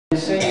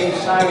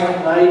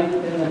silent night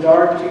in the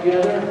dark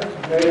together.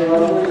 Very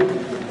lovely.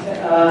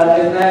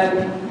 And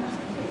then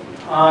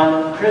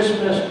on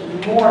Christmas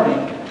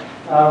morning,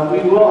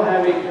 we will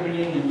have a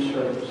communion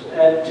service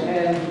at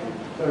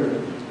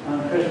 10:30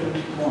 on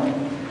Christmas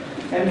morning.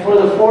 And for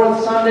the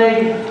fourth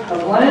Sunday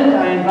of Lent,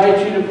 I invite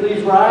you to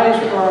please rise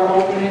for our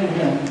opening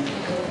hymn.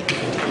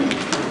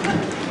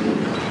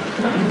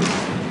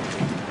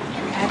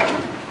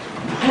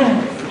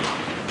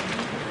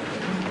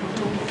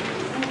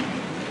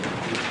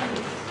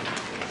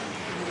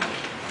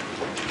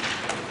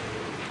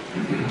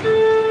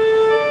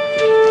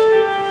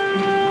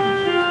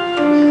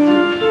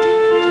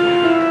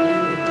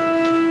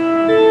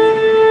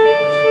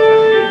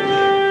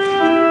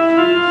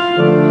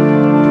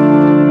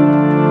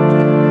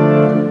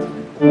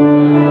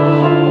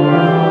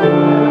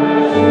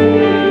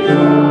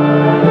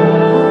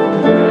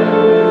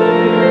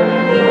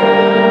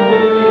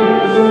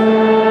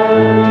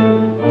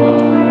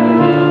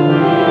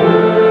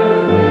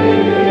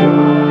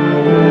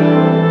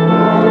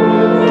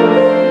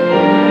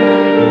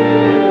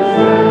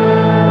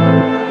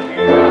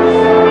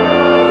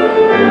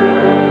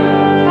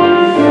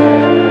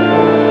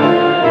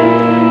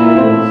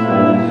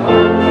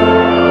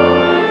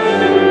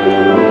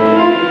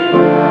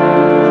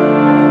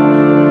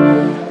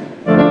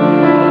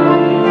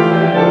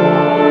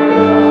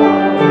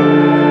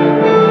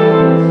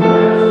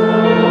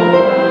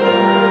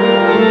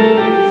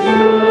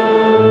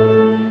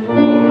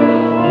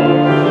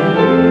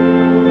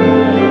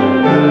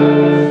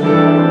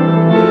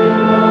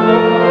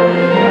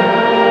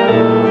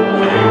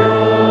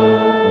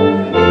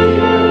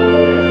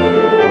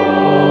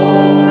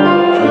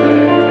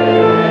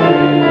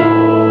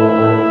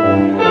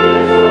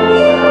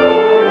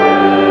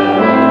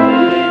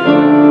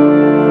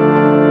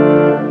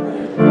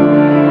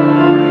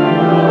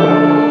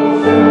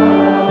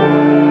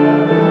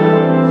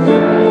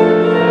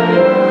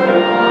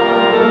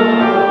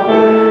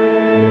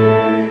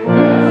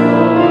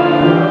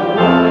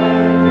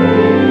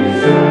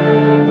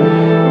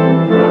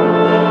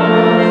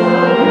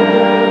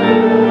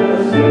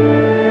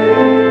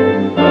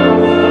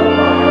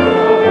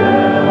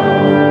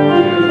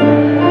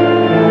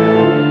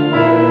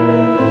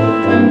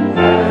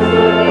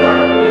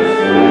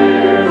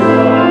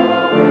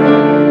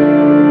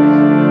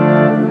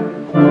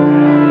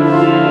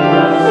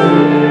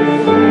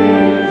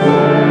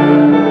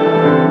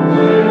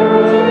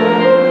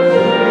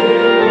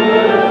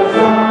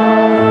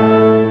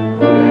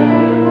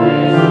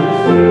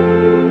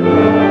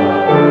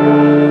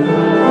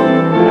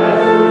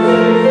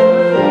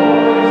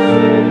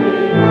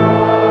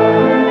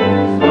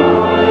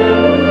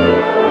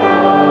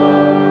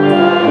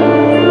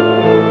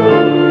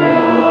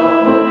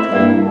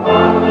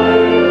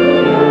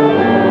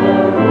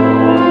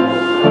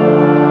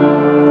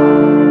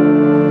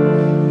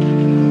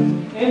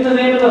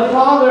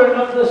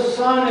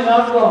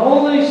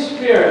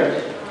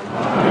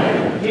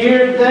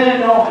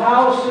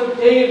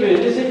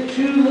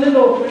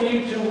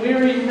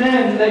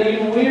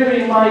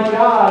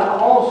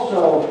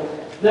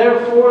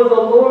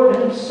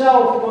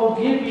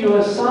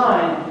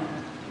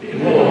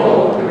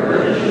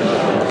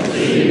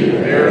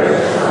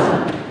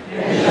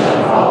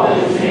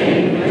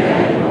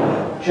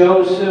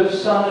 Joseph,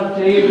 son of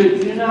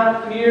David, do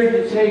not fear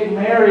to take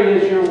Mary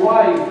as your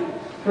wife,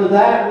 for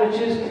that which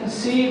is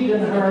conceived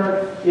in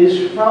her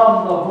is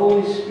from the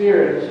Holy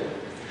Spirit.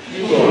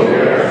 She will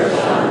bear a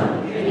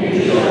son, and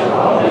you shall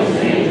call his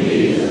name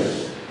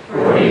Jesus,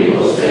 for he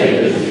will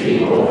save his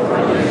people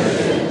from their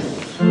sins.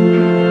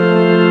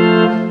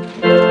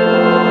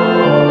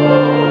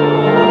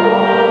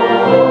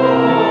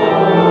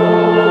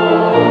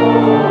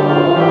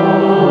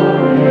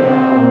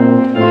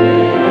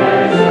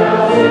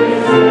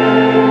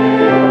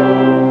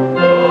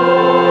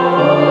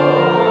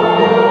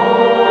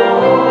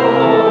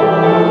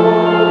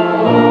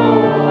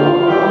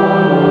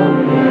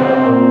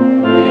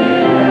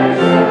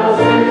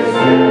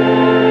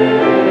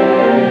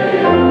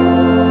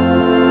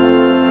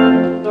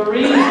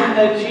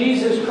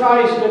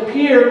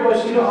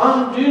 Was to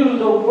undo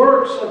the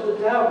works of the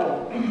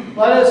devil.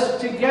 Let us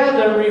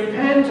together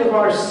repent of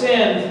our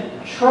sin,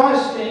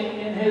 trusting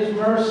in his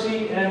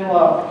mercy and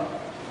love.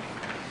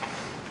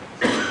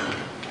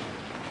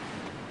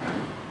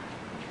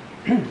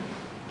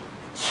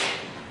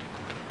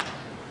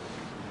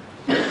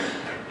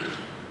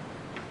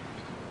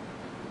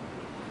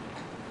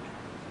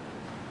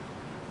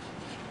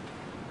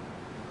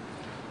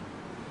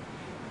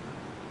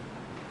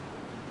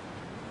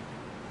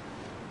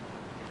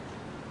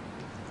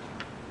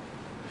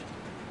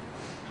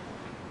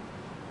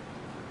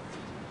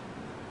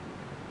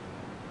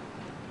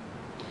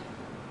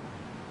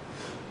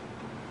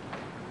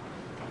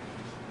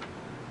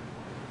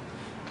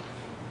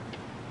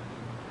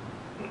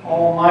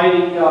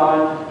 Almighty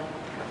God,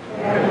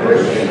 have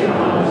mercy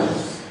on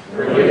us,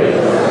 forgive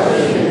us our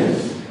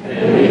sins,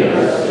 and lead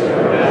us to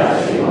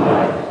everlasting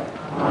life.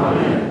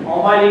 Amen.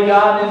 Almighty Almighty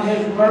God, in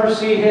His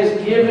mercy, has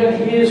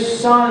given His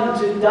Son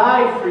to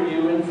die for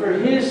you, and for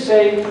His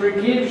sake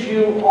forgives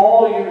you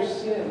all your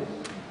sins.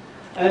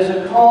 As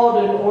a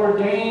called and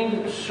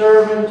ordained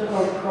servant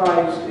of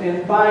Christ,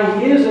 and by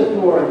His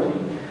authority,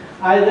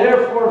 I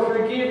therefore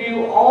forgive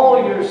you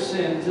all your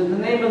sins, in the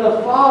name of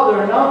the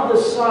Father, and of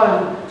the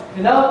Son,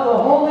 and of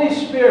the Holy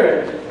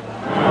Spirit.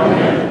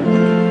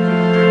 Amen.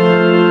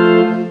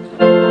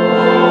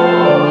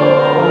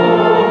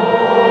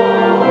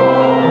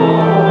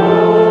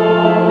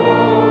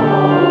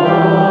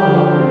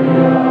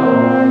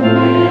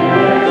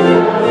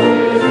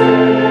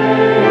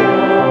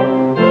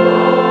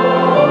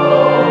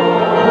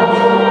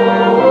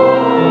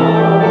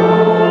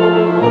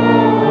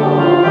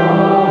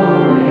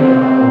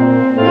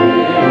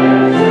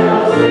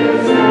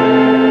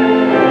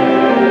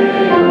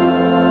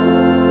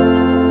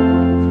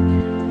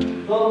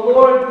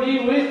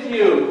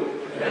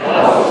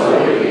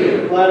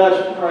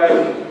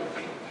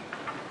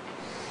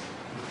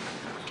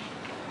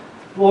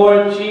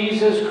 Lord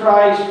Jesus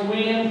Christ,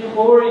 we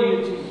implore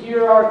you to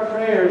hear our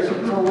prayers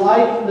and to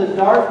lighten the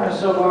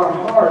darkness of our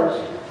hearts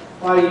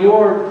by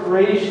your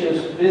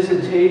gracious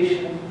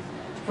visitation.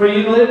 For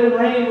you live and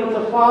reign with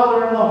the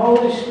Father and the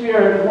Holy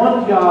Spirit,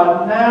 one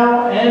God,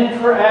 now and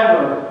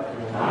forever.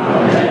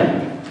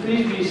 Amen.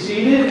 Please be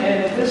seated,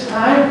 and at this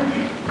time,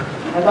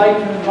 I'd like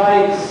to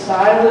invite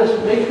Silas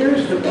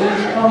Vickers to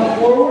please come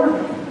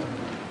forward.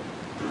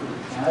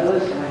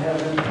 Silas, I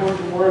have an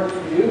important word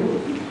for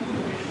you.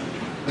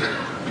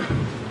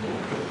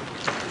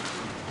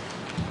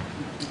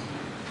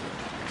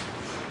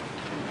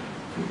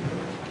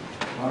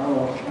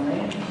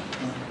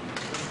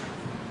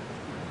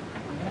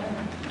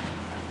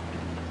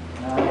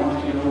 Now I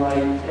want you to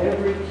light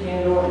every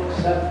candle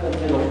except the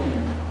middle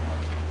candle.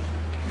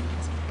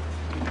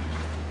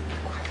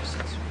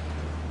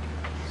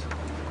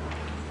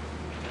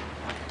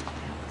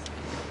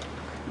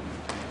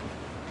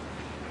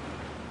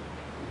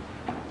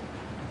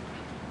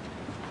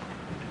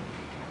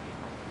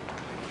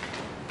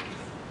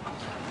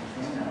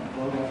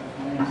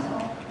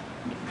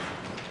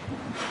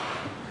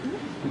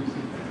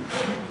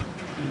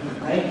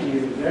 Thank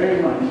you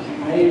very much. You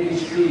may be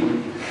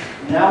seated.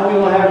 Now we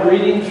will have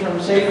readings from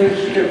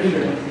Sacred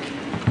Scripture.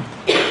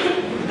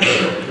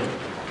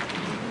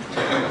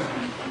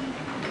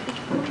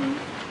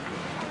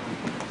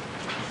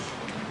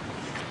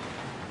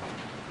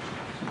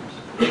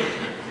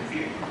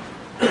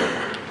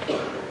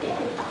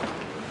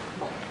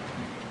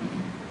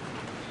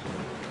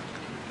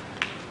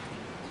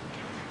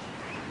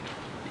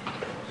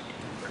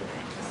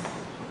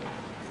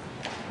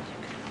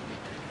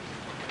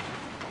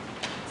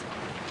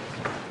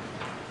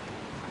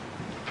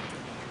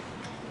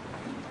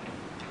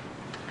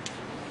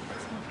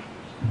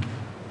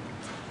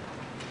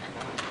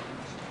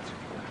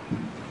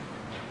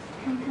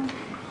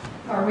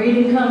 Our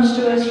reading comes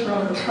to us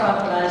from the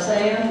prophet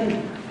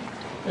Isaiah,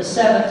 the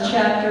 7th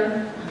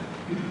chapter,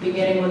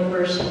 beginning with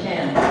verse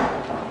 10.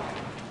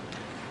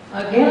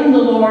 Again the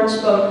Lord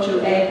spoke to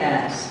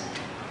Ahaz.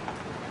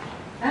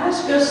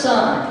 Ask a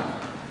sign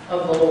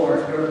of the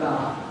Lord your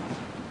God.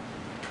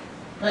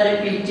 Let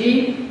it be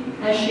deep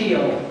as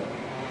Sheol,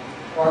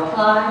 or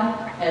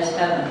high as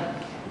heaven.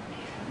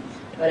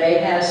 But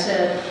Ahaz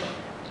said,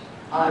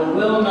 I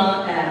will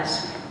not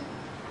ask,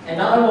 and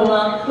I will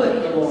not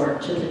put the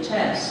Lord to the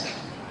test.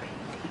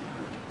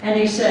 And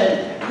he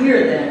said,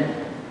 Hear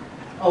then,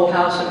 O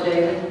house of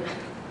David,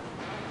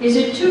 is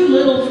it too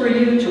little for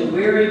you to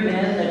weary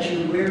men that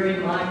you weary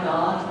my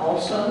God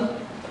also?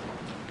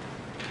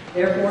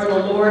 Therefore the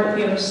Lord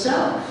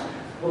himself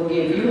will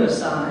give you a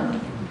sign.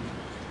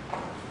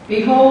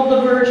 Behold,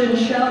 the virgin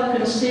shall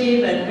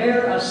conceive and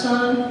bear a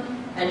son,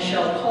 and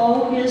shall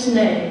call his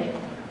name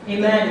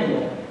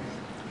Emmanuel.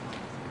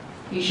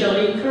 He shall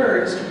eat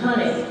curds and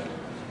honey,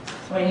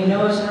 when he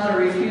knows how to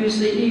refuse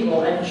the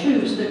evil and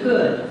choose the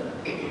good.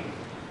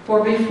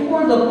 For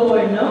before the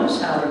boy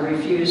knows how to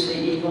refuse the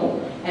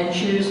evil and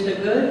choose the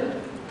good,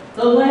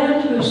 the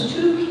land whose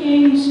two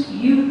kings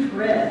you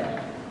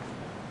dread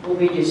will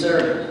be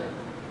deserted.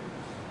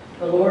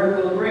 The Lord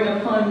will bring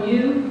upon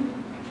you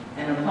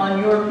and upon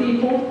your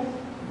people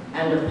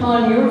and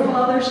upon your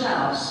father's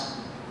house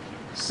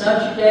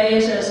such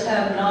days as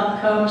have not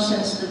come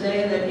since the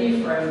day that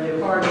Ephraim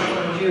departed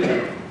from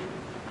Judah,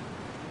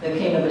 the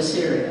king of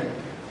Assyria.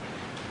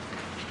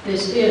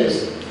 This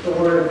is the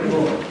word of the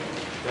Lord.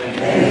 Thanks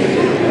be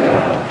to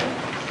God.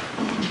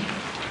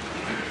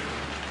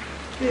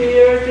 The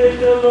earth is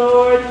the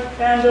Lord,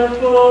 and the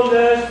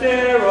fullness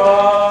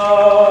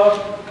thereof,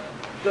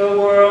 the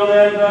world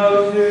and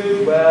those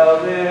who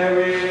dwell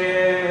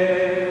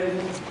therein.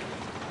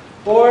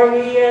 For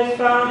he has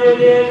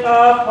founded it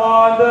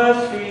upon the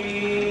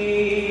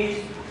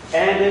seas,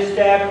 and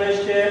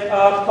established it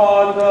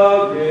upon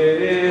the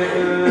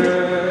rivers.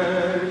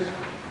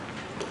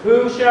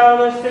 Who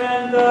shall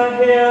ascend the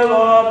hill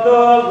of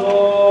the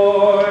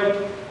Lord,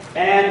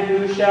 and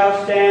who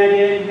shall stand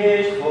in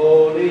his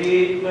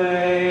holy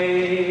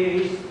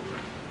place?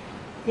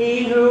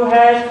 He who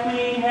has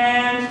clean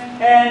hands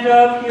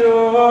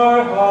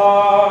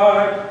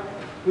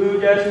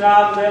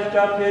lift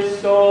up his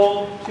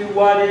soul to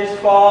what is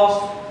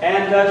false,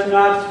 and does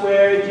not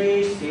swear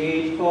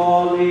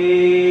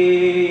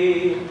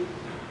deceitfully.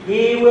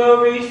 He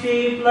will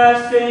receive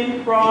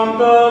blessing from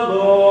the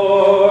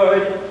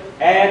Lord,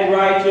 and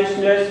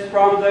righteousness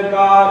from the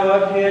God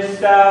of his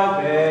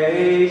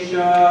salvation.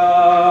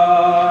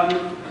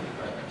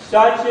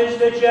 Such is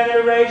the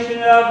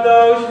generation of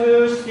those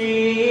who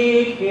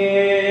seek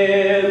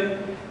him,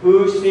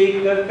 who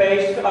seek the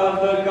face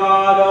of the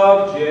God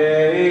of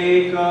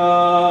Jacob.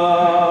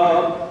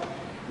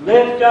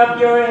 Lift up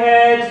your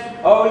heads,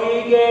 O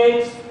ye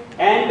gates,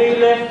 and be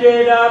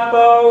lifted up,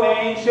 O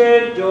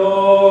ancient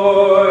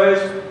doors,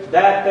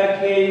 that the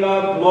King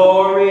of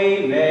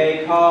glory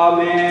may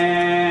come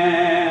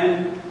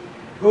in.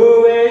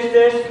 Who is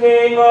this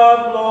King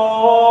of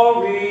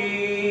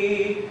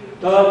glory?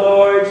 The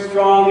Lord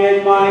strong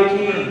and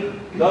mighty,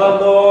 the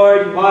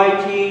Lord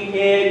mighty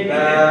in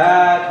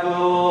battle.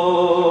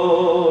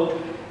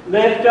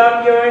 Lift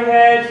up your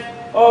heads,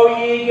 O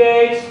ye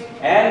gates,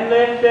 and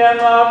lift them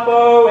up,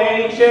 O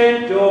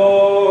ancient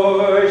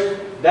doors,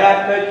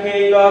 that the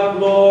King of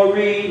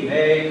glory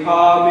may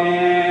come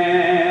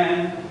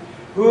in.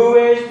 Who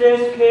is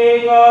this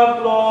King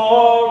of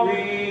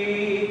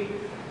glory?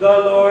 The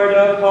Lord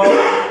of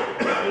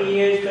hosts, he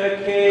is the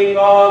King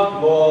of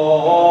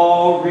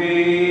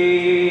glory.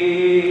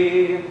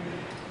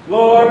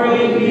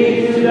 Glory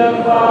be to the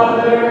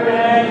Father,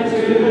 and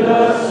to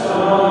the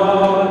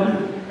Son,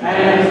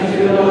 and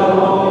to the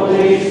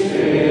Holy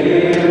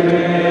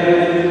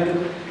Spirit,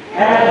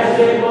 as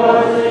it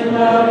was in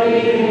the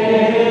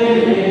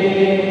beginning,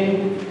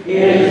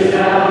 is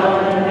now,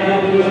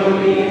 and will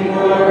be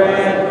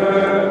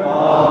forever.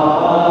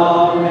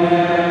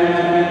 Amen.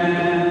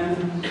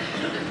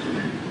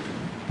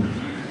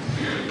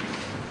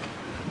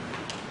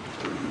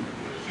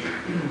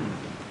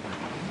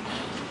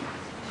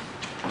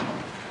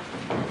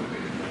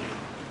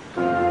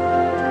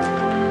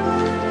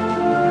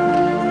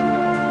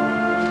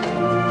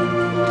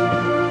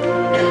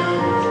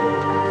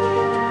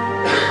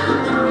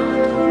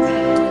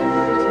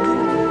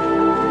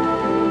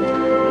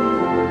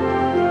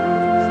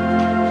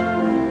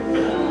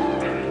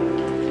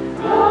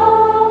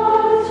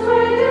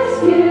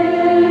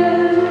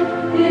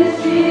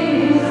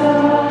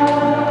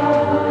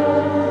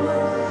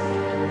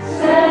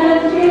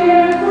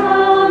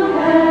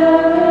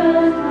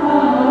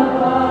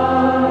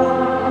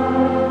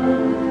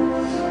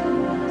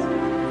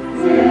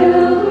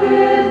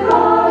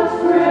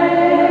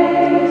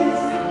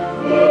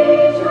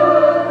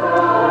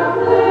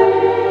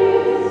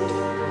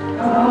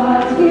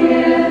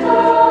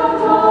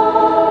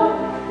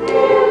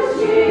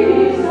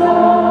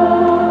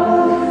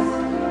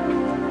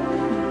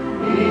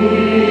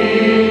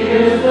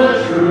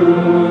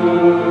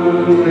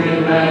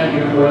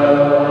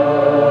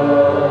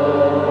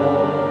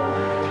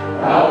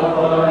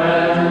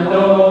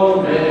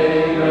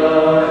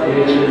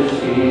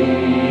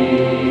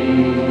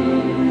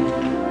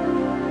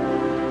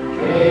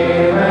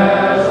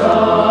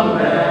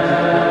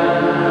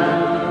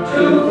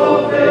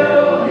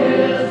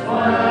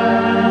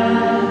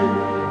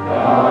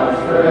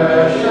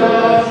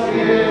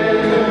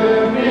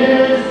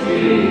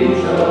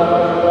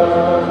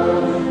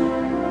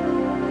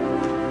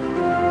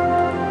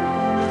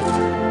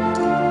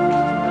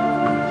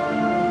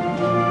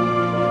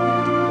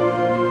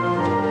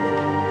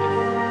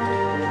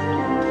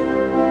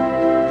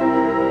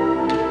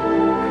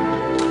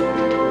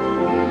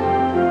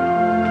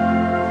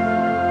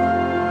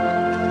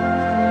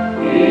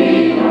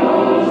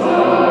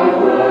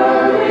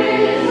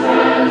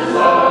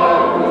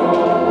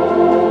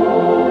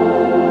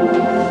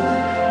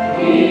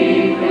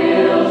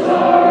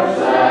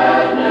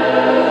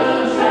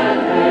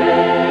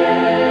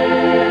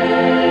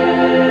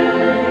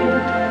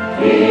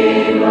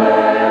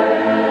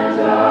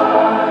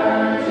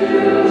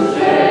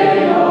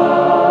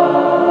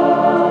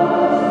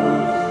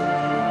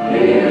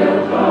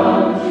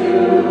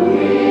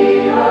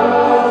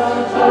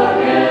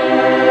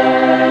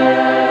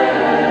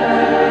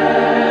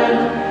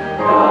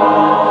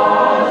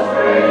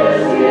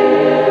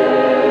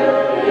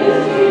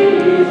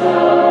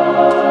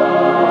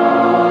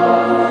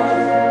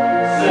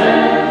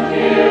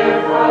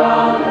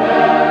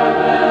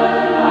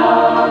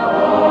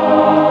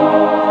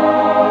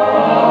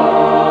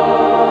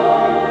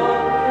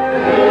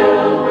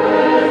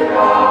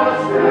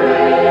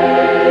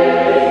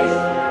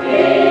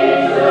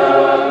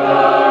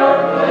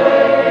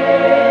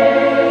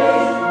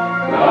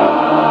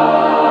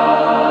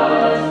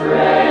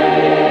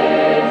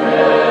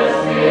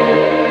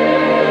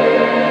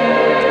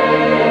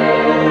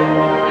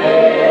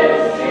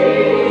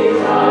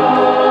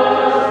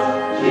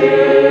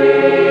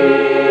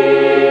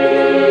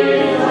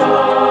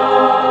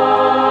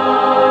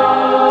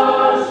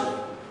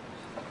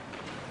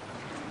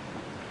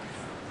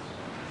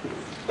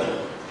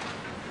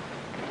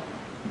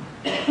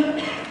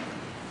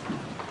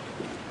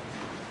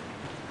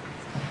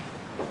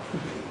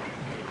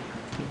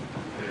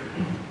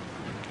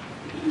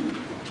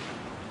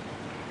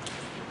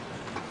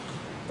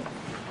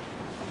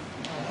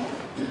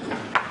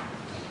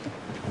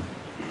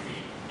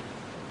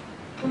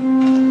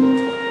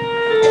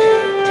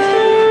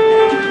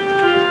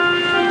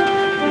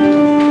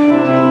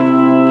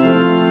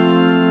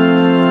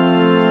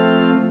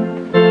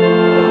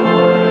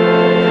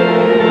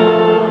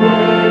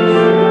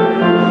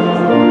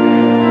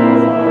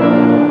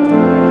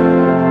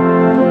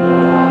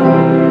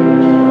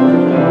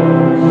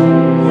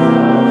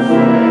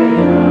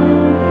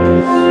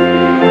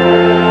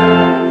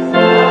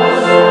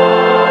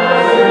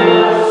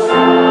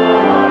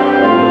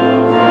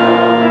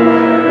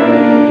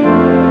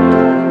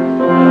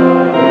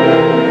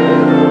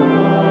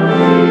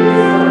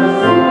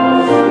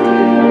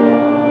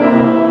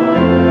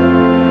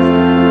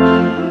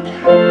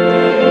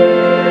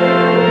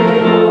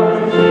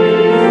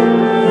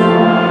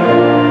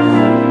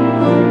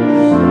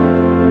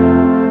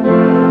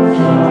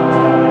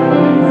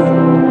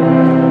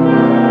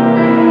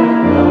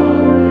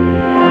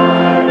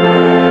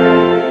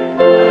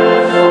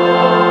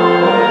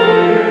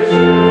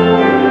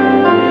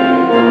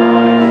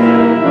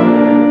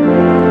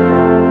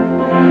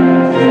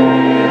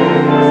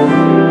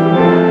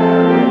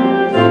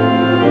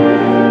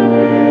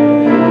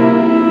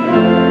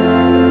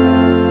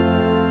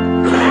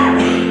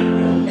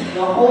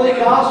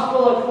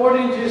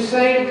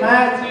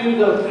 Matthew,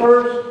 the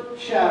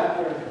first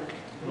chapter.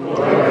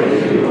 Glory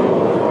to you, O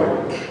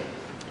Lord.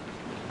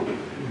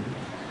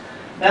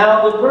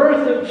 Now the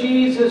birth of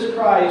Jesus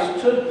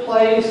Christ took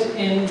place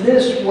in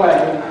this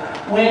way.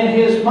 When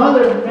his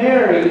mother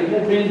Mary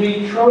had been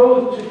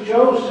betrothed to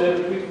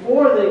Joseph,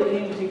 before they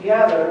came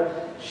together,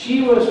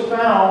 she was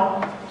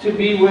found to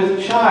be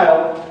with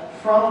child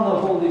from the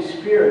Holy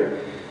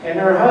Spirit. And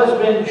her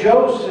husband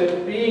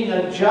Joseph, being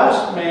a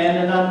just man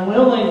and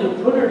unwilling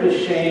to put her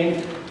to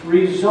shame,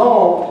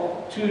 resolved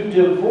to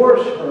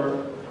divorce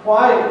her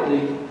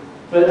quietly.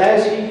 But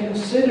as he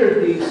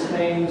considered these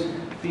things,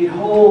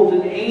 behold,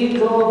 an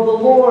angel of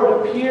the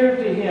Lord appeared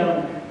to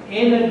him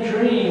in a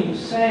dream,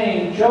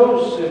 saying,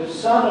 Joseph,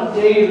 son of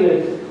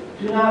David,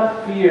 do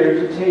not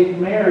fear to take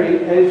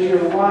Mary as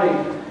your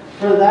wife,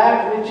 for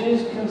that which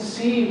is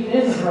conceived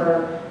in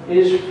her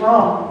is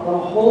from the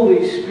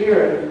Holy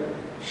Spirit.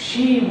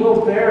 She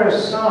will bear a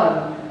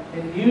son,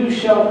 and you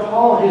shall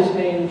call his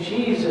name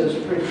Jesus,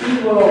 for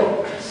he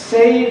will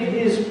save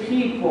his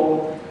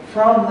people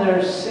from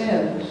their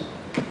sins.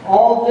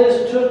 All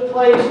this took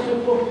place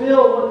to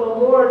fulfill what the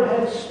Lord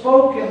had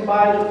spoken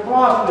by the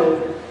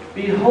prophet.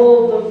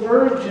 Behold, the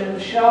virgin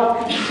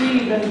shall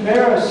conceive and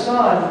bear a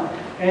son,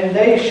 and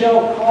they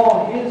shall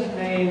call his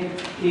name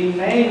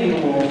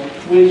Emmanuel,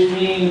 which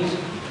means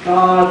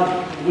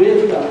God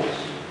with us.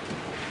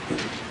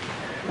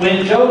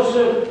 When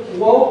Joseph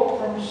woke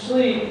from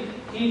sleep,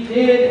 he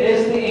did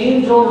as the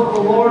angel of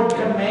the Lord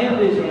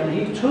commanded him.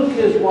 He took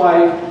his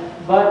wife,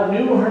 but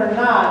knew her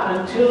not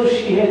until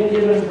she had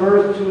given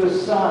birth to a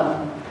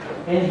son.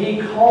 And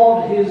he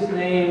called his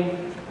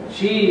name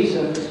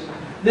Jesus.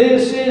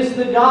 This is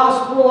the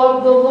gospel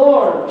of the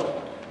Lord.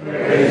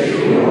 Praise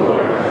to you,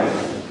 Lord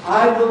Christ.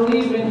 I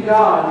believe in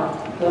God,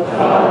 the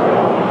Father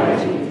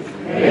Almighty,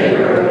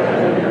 maker of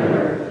heaven and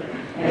earth,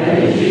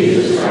 and in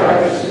Jesus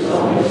Christ, his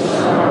only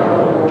Son,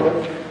 our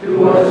Lord, who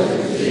was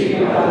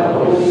conceived by the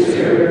Holy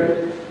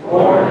Spirit,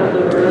 born of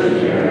the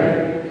Virgin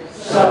Mary,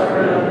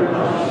 suffered under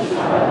Pontius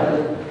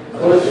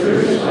Pilate, was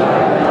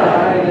crucified,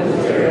 died, and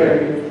was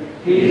buried.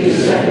 He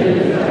descended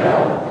into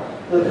hell.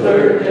 The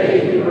third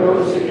day he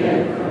rose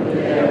again from the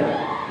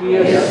dead. He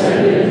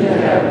ascended into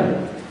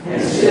heaven,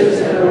 and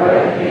sits at the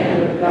right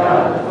hand of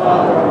God the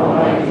Father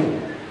Almighty.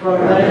 From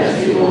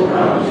thence he will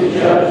come to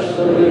judge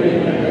the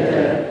living and the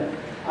dead.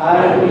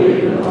 I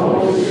believe in the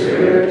Holy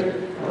Spirit,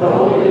 the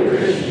holy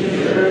Christian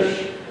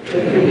Church,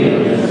 the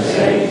communion of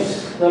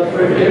saints, the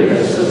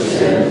forgiveness of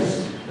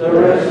sins, the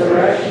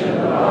resurrection of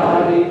the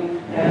body,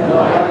 and the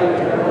life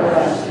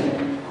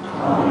everlasting.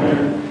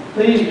 Amen.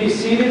 Please be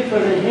seated for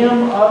the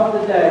hymn of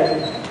the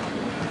day.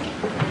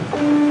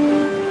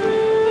 Amen.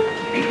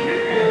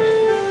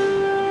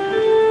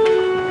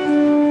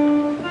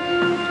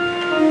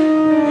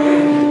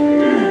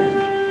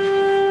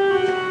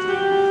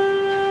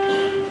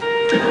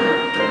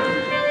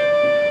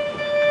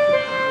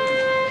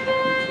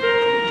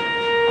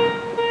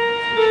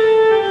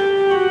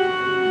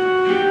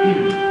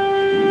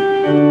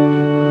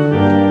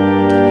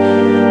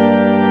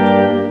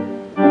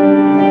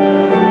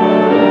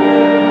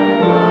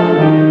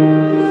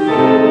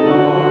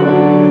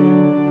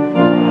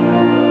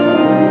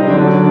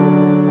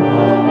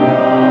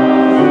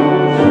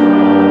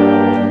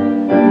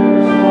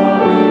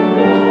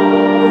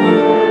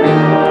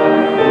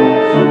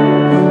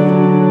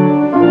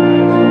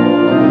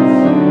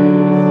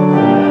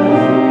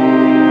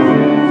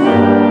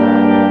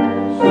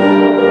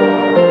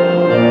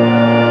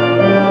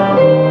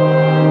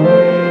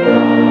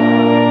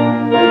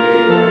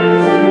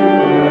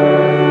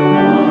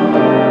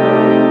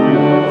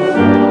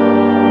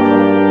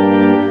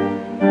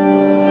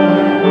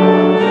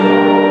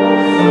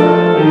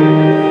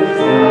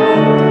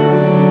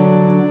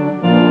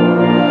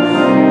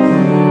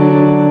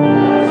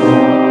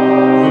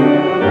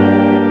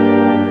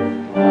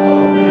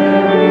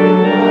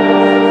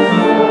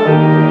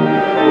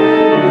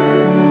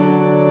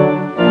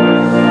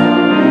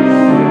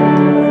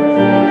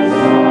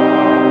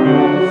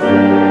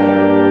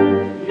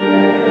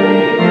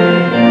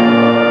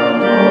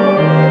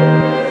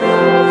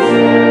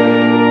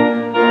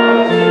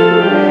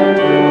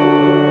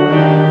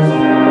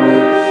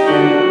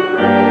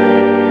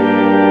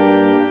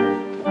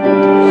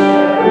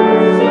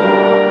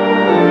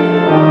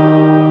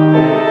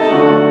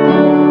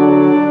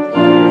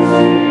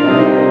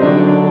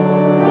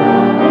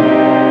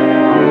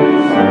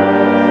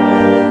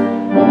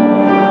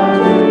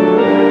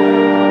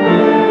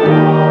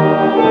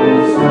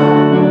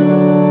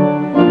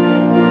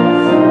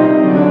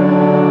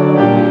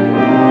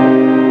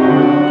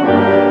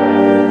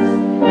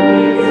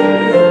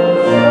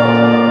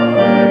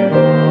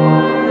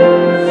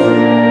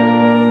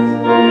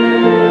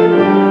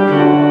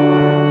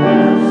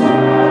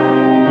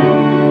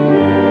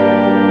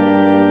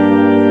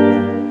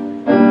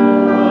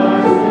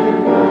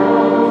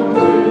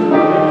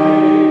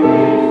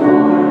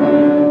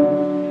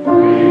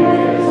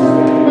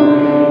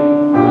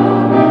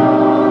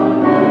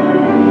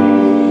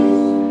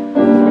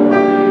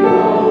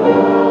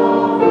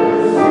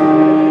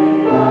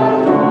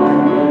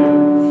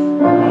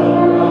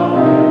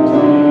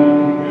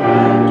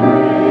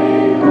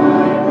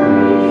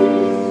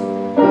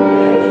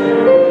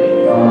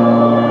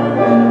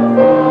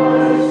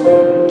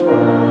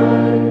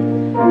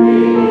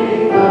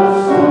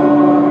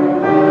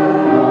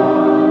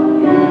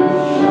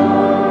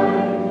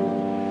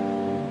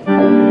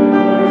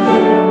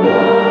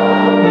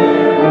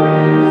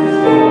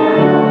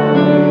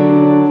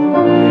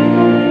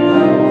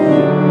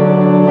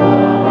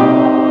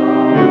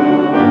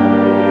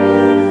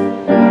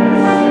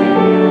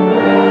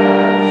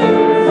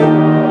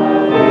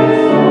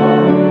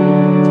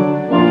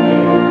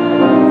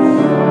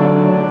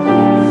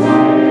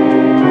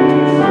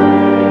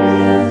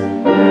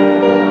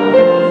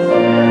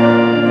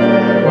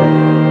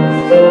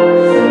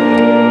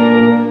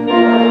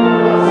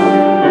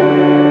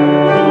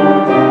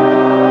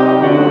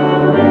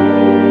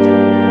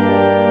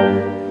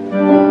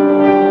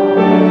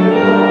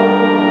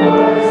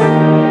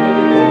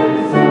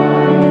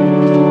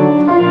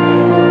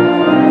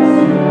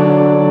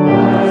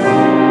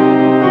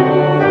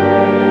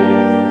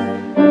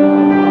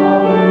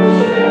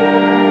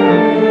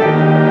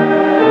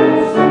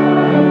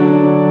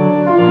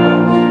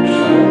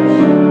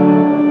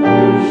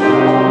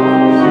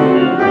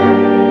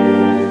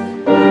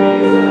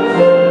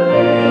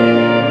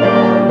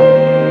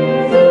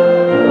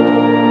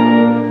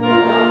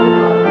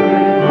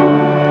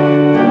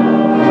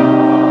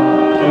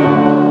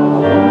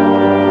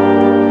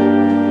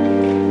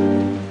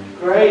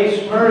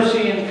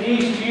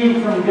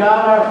 you from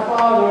God our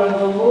Father and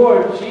the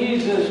Lord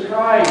Jesus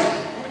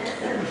Christ.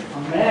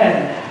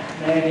 Amen.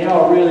 Man,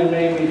 y'all really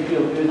made me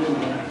feel good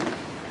tonight.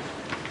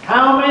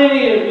 How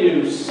many of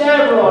you,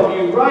 several of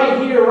you,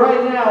 right here,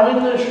 right now,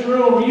 in this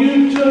room,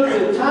 you took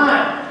the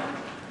time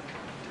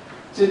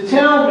to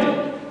tell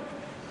me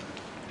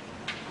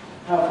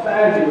how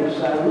fabulous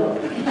I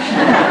look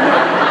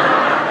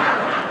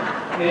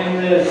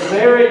in this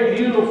very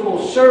beautiful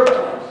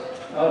surplice?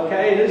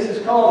 Okay, this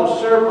is called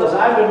a surplice.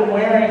 I've been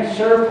wearing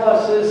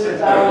surplices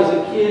since I was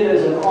a kid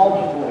as an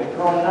altar boy,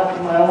 growing up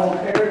in my own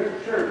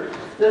parish church.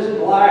 This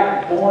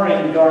black,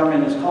 boring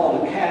garment is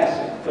called a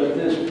cassock, but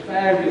this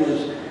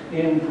fabulous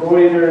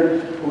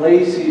embroidered,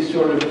 lacy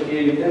sort of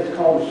gig, that's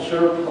called a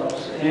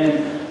surplice.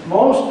 And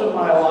most of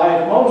my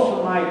life, most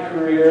of my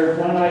career,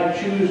 when I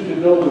choose to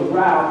go the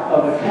route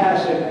of a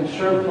cassock and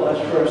surplice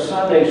for a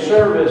Sunday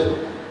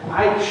service,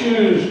 I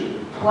choose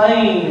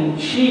plain and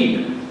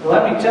cheap.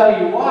 Let me tell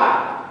you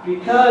why.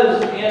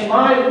 Because in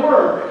my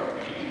work,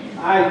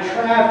 I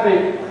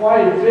traffic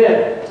quite a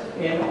bit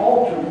in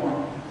altar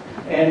work.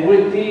 And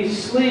with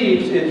these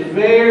sleeves, it's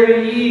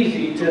very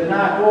easy to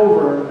knock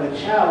over a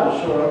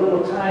chalice or a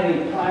little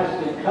tiny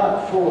plastic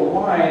cup full of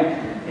wine,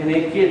 and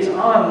it gets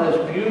on this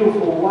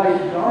beautiful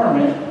white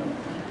garment,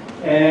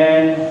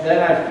 and then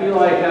I feel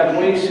like I've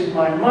wasted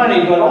my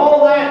money. But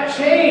all that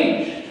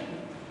changed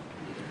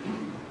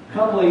a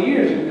couple of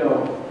years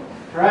ago.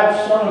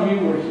 Perhaps some of you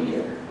were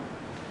here.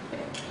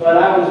 But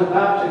I was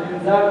about to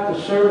conduct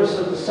the service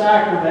of the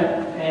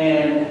sacrament,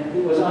 and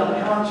it was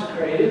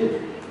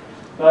unconsecrated,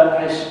 but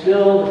I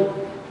spilled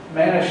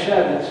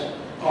Manischewitz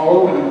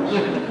all over us.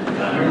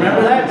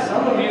 Remember that?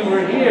 Some of you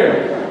were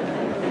here.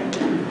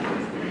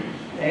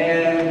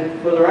 And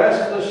for the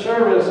rest of the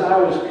service, I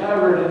was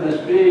covered in this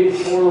big,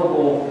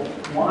 horrible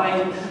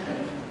wine.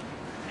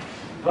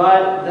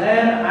 But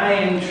then I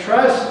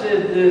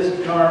entrusted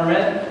this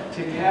garment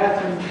to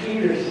Catherine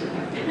Peterson,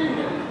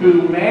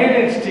 who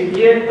managed to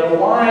get the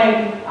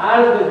wine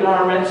out of the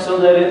garment so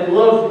that it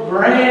looked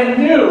brand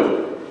new.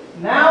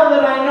 Now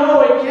that I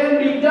know it can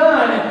be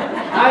done,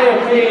 I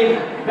have made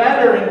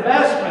better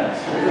investments.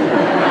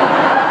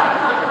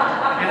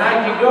 And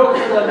I can go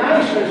for the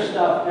nicer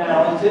stuff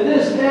now. And to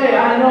this day,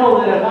 I know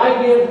that if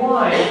I get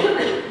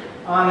wine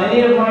on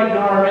any of my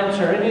garments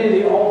or any of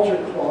the altar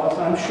cloths,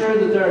 I'm sure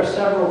that there are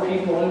several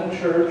people in the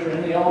church or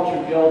in the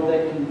altar guild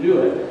that can do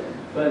it.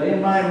 But in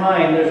my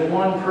mind, there's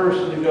one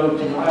person to go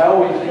to. I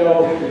always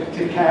go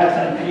to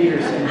Catherine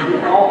Peterson, who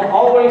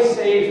always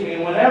saves me.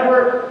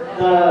 Whenever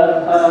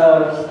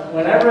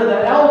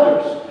the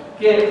elders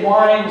get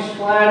wine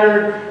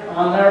splattered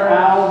on their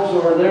albs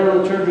or their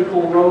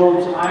liturgical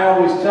robes, I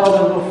always tell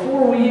them,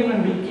 before we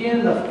even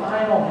begin the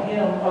final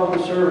hymn of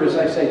the service,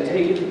 I say,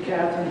 take it to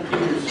Catherine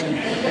Peterson.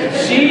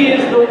 She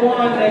is the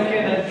one that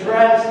can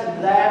address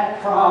that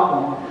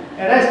problem.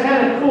 And that's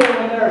kind of cool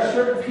when there are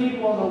certain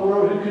people in the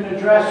world who can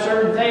address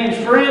certain things.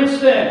 For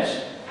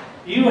instance,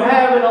 you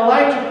have an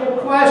electrical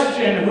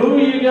question. Who are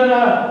you going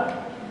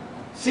to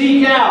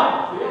seek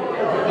out?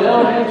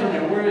 Bill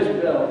Hinterman. Where is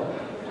Bill?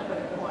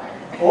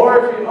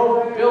 Or if you,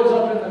 Bill's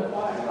up in the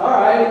choir. All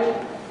right.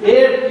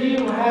 If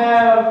you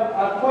have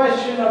a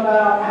question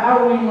about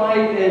how we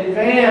might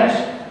advance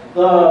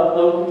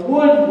the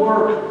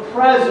woodwork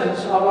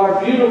presence of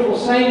our beautiful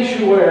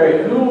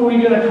sanctuary, who are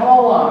we going to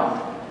call on?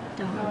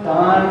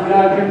 Don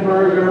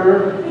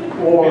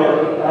Guggenberger or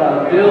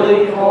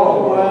Billy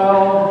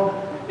Caldwell.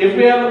 If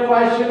we have a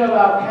question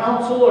about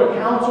council or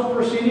council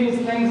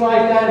proceedings, things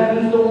like that,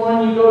 who's the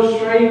one you go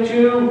straight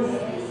to?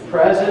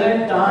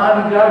 President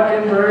Don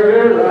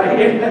Guggenberger,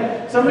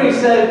 right? Somebody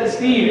said,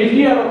 Steve, if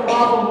you have a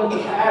problem with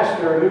the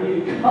pastor, who do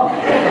you call?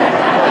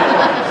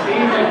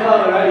 Steve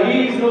McCullough, right?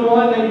 He's the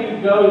one that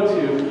you go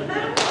to.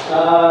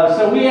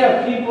 So we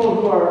have people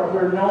who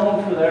are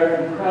known for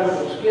their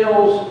incredible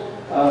skills,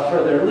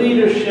 for their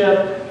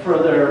leadership, for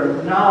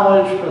their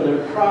knowledge, for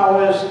their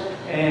prowess,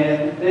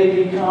 and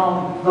they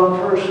become the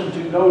person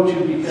to go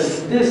to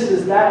because this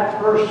is that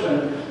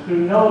person who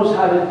knows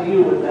how to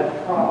deal with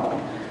that problem.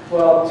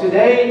 Well,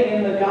 today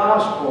in the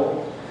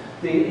gospel,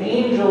 the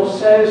angel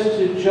says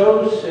to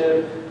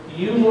Joseph,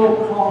 you will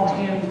call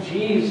him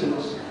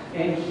Jesus,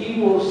 and he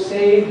will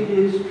save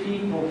his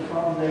people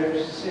from their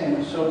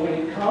sin. So when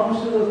it comes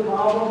to the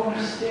problem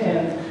of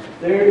sin,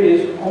 there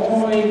is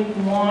only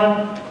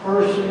one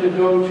person to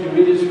go to.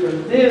 It is for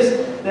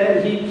this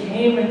that he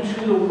came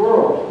into the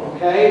world.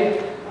 Okay?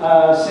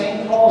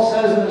 St. Paul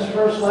says in his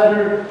first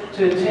letter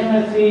to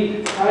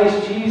Timothy,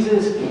 Christ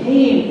Jesus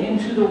came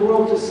into the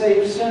world to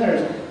save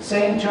sinners.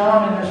 St.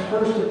 John in his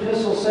first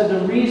epistle said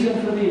the reason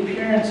for the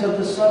appearance of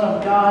the Son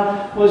of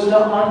God was to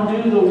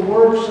undo the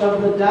works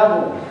of the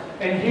devil.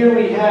 And here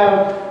we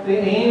have the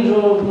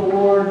angel of the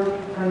Lord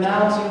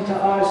pronouncing to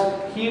us,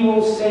 he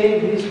will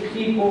save his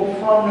people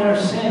from their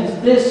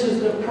sins. This is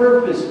the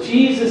purpose.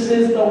 Jesus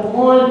is the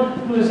one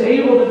who is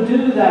able to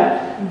do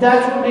that. And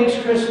that's what makes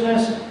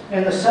Christmas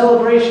and the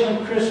celebration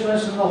of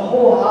Christmas and the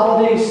whole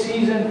holiday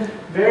season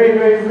very,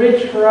 very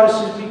rich for us,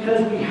 is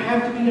because we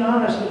have to be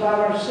honest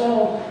about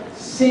ourselves.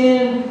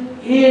 Sin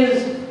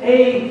is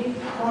a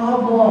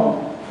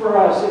problem for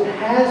us. It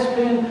has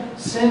been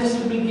since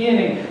the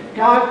beginning.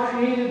 God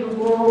created the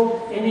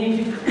world and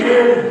He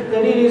declared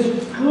that it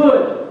is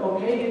good.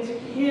 Okay? It's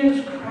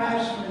His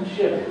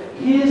craftsmanship,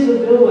 His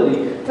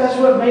ability. That's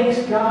what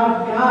makes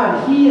God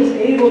God. He is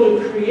able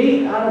to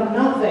create out of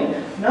nothing.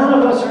 None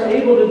of us are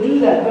able to do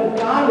that, but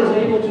God is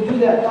able to do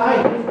that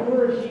by His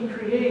Word. He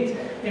creates,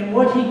 and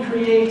what He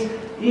creates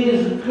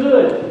is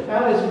good.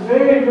 Now, it's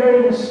very,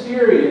 very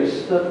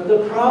mysterious,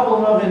 the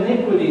problem of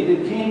iniquity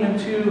that came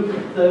into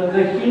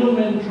the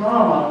human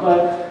drama.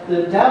 But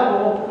the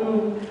devil,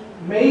 who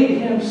made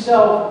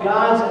himself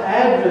God's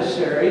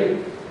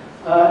adversary,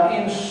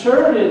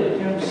 inserted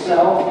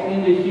himself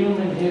into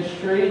human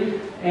history,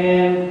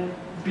 and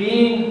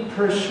being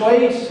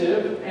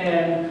persuasive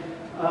and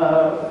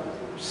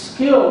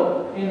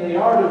skilled in the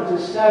art of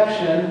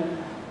deception,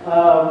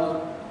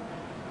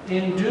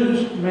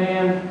 induced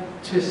man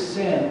to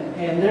sin.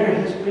 And there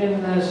has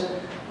been this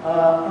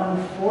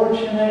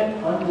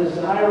unfortunate,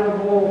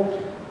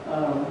 undesirable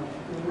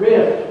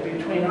rift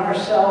between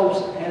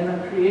ourselves and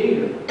the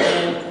Creator.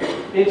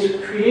 And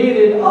it's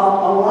created a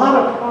lot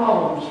of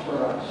problems for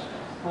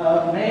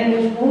us. Man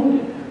is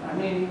wounded. I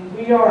mean,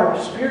 we are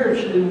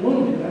spiritually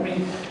wounded. I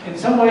mean, in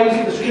some ways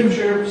the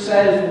Scripture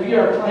says we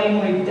are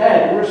plainly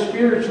dead. We're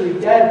spiritually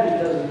dead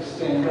because of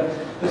sin.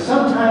 But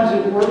sometimes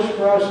it works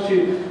for us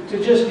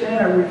to just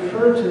kind of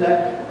refer to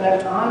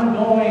that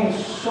ongoing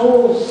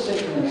soul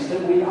sickness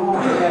that we all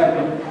have.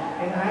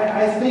 And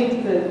I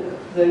think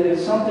that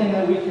it's something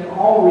that we can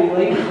all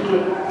relate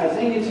to. I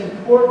think it's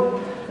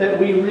important that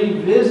we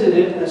revisit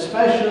it,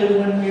 especially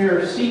when we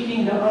are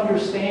seeking to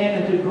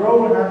understand and to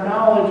grow in our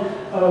knowledge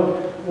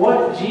of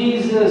what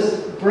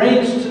Jesus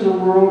brings to the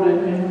world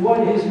and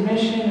what His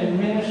mission and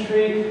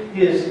ministry,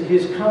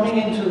 His coming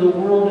into the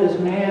world as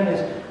man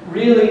is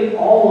really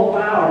all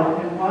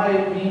about, and why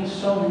it means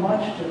so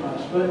much to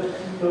us.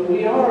 But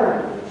we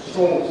are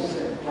soul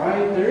sick,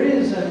 right? There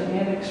is an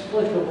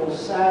inexplicable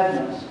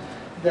sadness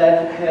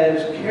that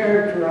has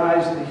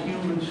characterized the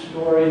human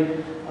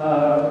story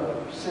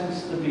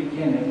since the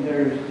beginning.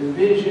 There's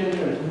division,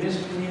 there's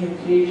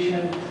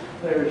miscommunication,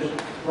 there's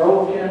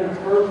broken,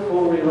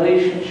 hurtful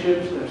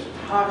relationships, there's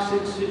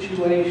toxic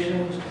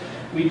situations.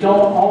 We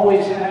don't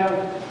always have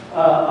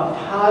a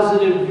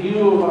positive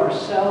view of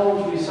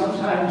ourselves. We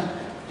sometimes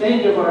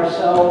think of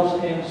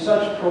ourselves in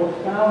such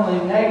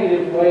profoundly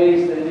negative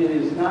ways that it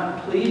is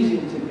not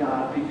pleasing to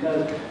God,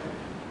 because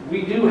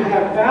we do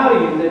have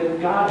value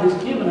that God has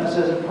given us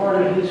as a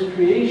part of His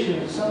creation.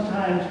 And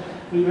sometimes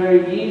we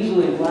very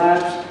easily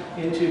lapse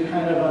into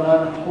kind of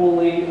an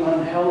unholy,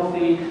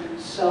 unhealthy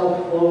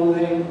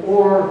self-loathing,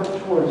 or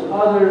towards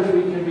others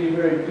we can be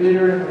very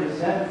bitter and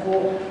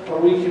resentful,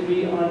 or we can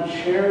be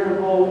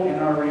uncharitable in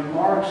our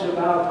remarks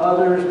about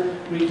others.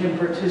 We can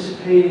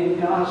participate in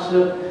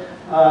gossip.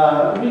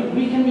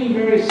 We can be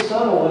very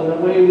subtle in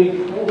the way we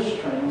pull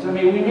strings. I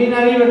mean, we may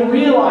not even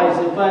realize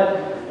it,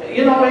 but,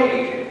 you know,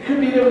 it could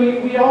be that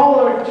we all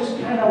are just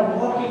kind of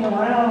walking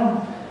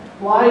around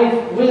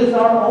life with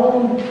our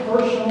own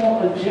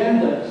personal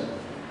agendas.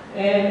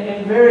 And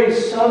in very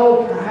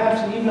subtle,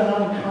 perhaps even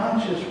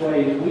unconscious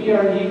ways, we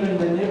are even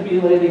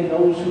manipulating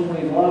those whom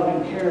we love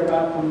and care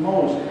about the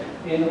most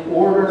in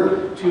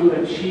order to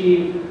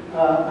achieve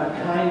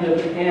a kind of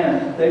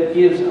end that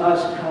gives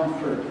us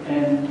comfort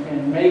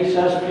and makes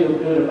us feel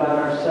good about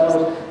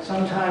ourselves,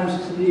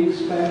 sometimes to the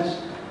expense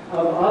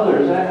of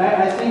others.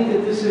 I think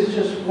that this is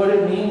just what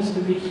it means to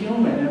be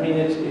human. I mean,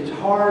 it's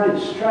hard,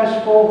 it's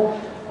stressful,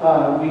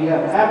 we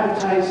have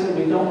appetites that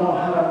we don't know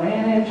how to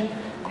manage,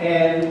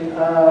 and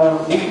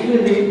we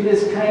do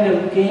this kind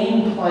of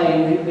game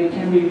playing that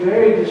can be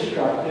very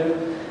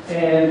destructive,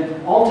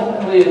 and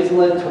ultimately it's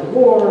led to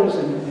wars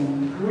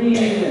and greed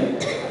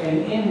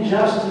and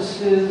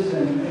injustices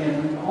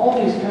and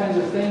all these kinds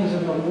of things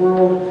in the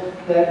world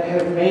that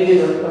have made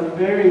it a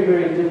very,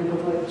 very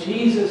difficult.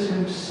 Jesus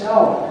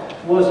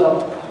Himself was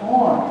a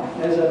pawn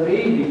as a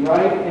baby,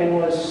 right? And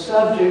was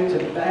subject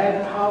to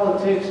bad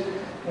politics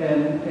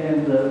and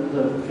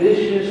the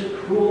vicious,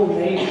 cruel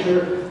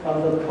nature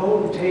of the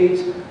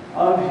potentates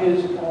of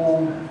His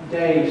own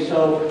day.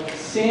 So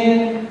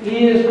sin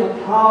is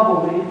a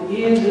problem.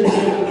 It is a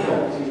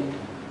difficulty.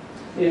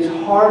 It's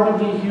hard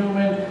to be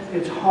human.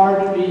 It's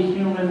hard to be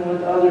human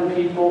with other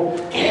people.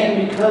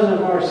 And because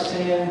of our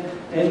sin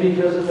and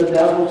because of the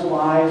devil's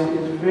lies,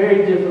 it's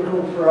very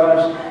difficult for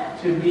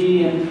us to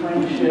be in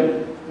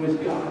friendship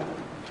with God.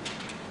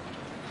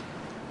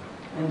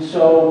 And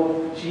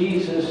so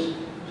Jesus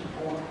was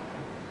born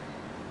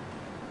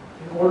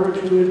in order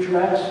to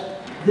address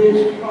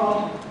this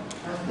problem.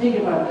 Now think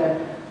about that.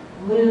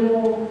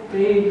 Little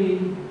baby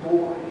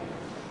boy.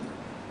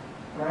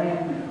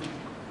 Brand new.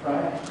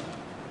 Right?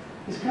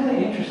 It's kind of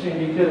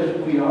interesting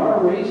because we are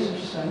a race of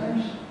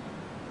sinners.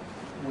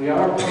 We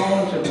are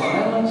prone to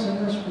violence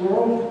in this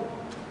world.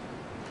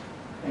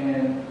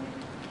 And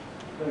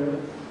there are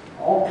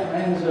all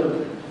kinds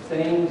of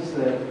things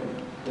that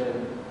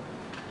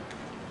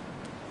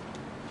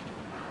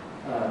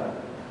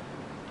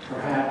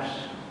perhaps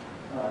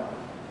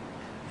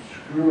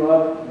screw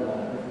up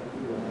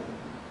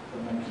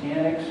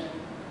mechanics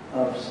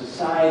of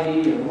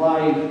society, of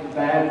life,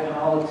 bad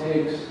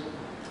politics,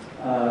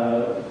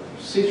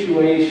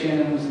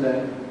 situations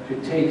that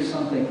could take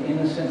something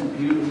innocent and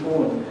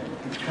beautiful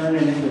and turn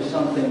it into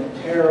something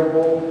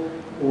terrible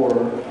or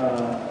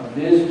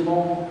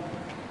abysmal.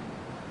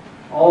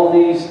 All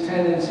these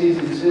tendencies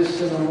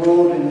exist in the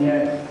world, and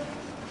yet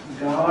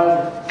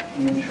God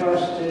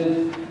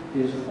entrusted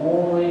His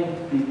only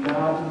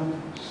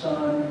begotten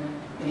Son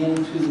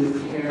into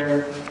the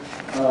care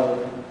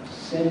of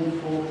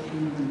sinful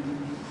human beings.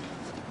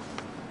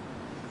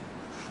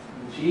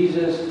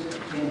 Jesus,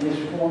 in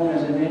His form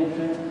as an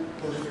infant,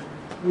 was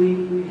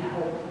completely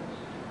helpless,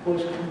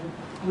 was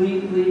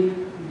completely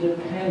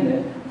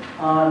dependent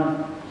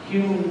on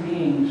human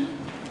beings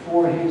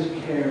for His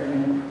care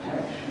and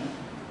protection.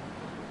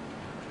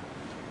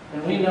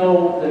 And we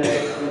know that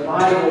the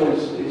Bible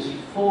is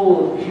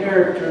full of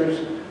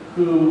characters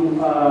who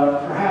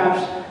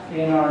perhaps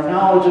in our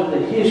knowledge of the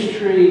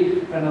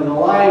history and of the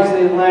lives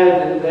they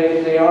led,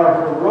 they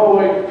are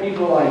heroic.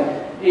 People like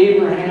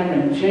Abraham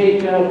and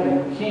Jacob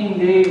and King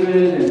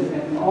David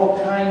and all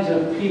kinds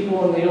of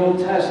people in the Old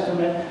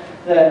Testament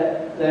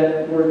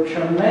that were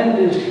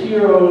tremendous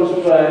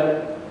heroes,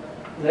 but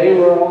they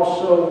were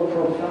also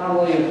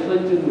profoundly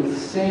afflicted with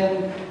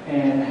sin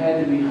and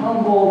had to be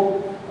humbled,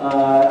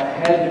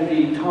 had to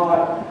be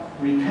taught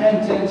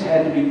repentance,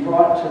 had to be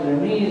brought to their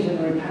knees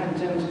in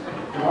repentance.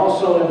 And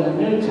also in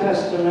the New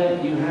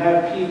Testament, you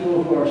have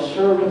people who are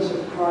servants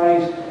of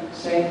Christ,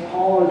 St.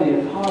 Paul or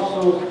the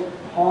apostles,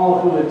 Paul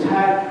who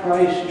attacked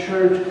Christ's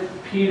church,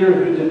 Peter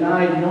who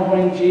denied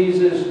knowing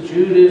Jesus,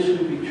 Judas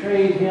who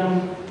betrayed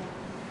Him.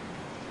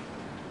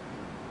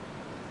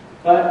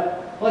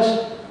 But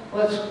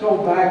let's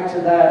go back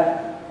to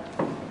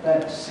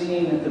that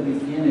scene at the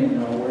beginning,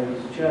 though, where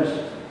He's just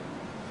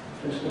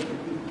a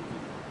baby.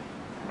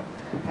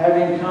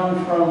 Having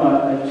come from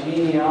a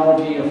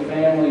genealogy, a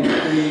family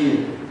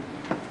tree,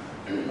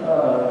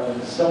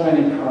 so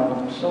many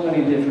problems, so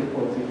many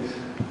difficulties.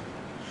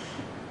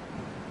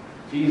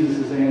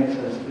 Jesus'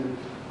 ancestors.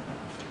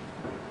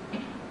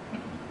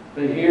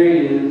 But here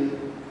He is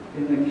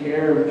in the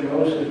care of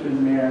Joseph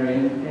and Mary.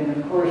 And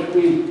of course,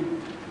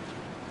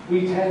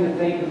 we tend to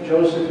think of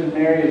Joseph and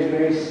Mary as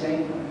very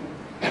saintly.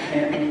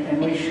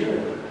 And we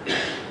should.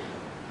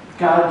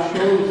 God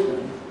chose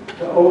them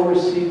to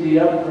oversee the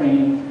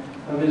upbringing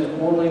of His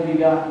only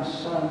begotten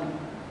Son.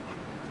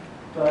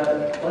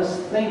 But let's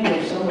think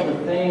of some of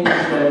the things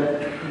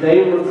that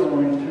they were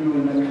going through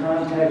in the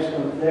context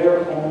of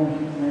their own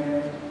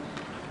humanity.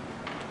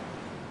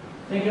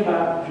 Think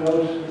about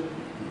Joseph.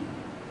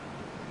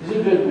 He's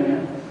a good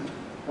man,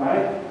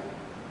 right?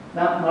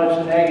 Not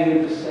much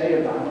negative to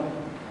say about him.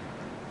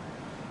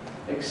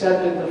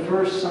 Except at the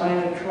first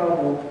sign of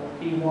trouble,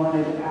 he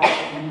wanted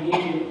out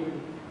immediately.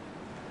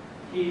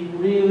 He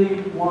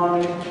really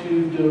wanted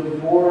to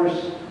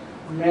divorce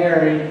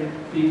Mary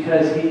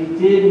because he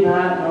did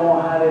not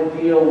know how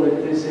to deal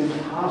with this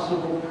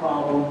impossible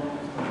problem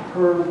of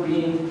her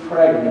being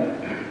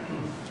pregnant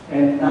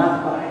and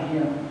not by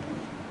him.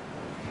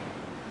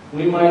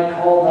 We might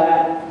call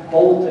that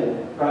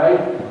bolting, right?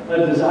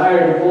 A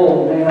desire to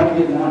bolt. Man, I'm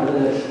getting out of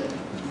this.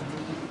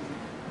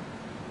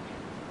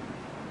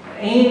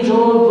 The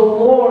angel of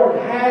the Lord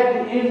had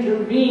to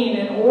intervene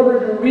in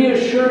order to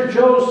reassure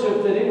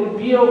Joseph that it would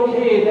be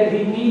okay, that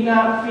he need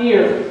not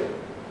fear.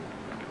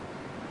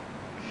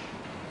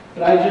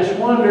 But I just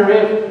wonder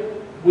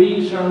if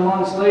weeks or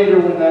months later,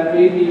 when that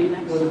baby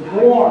was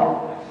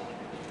born,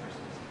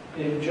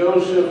 if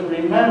Joseph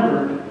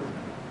remembered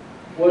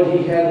what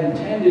he had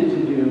intended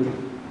to do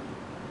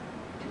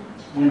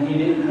when he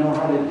didn't know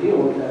how to deal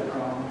with that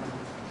problem.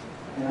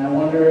 And I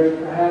wonder if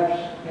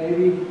perhaps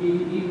maybe he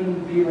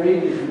even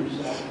berated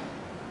himself.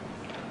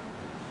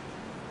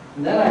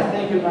 And then I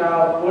think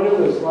about what it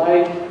was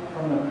like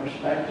from the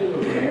perspective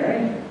of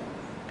Mary,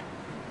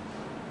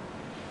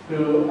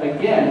 who,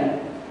 again,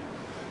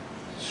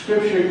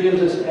 Scripture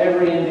gives us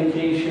every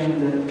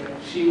indication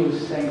that she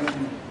was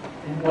saintly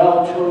and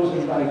well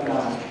chosen by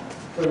God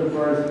for the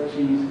birth of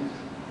Jesus.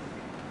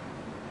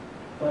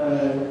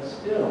 But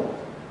still,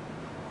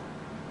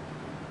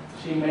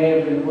 she may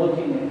have been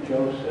looking at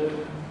Joseph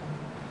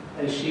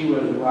as she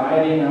was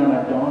riding on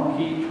a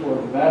donkey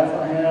toward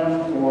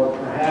Bethlehem, or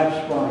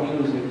perhaps while he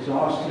was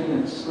exhausted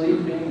and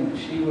sleeping and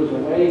she was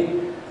awake,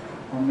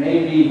 or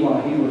maybe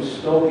while he was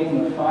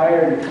stoking the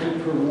fire to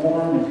keep her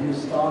warm and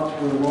his thoughts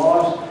were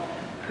lost.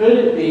 Could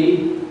it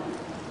be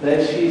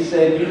that she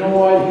said, you know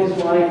what, his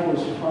life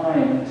was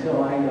fine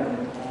until I got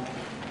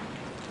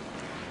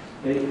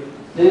involved.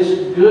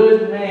 This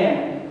good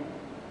man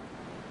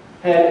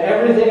had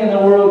everything in the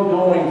world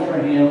going for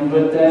him,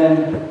 but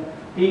then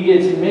he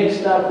gets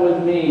mixed up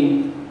with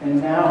me,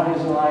 and now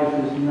his life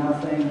is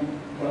nothing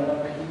but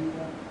a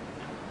people.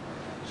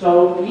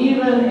 So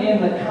even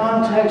in the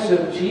context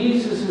of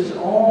Jesus'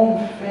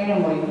 own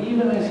family,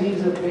 even as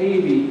he's a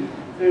baby,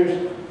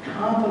 there's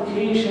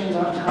complications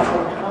on top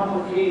of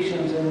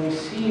complications, and we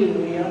see and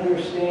we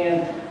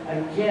understand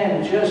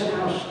again just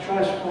how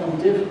stressful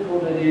and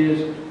difficult it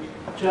is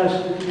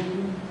just to be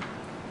human.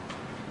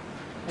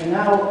 And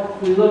now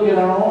we look at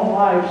our own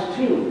lives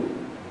too.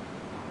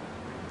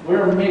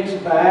 We're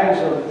mixed bags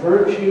of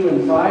virtue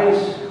and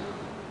vice.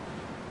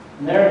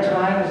 And there are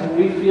times that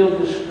we feel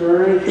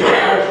discouraged or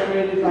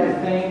frustrated by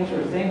things,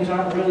 or things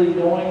aren't really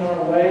going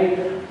our way,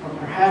 or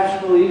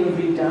perhaps we'll even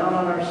be down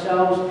on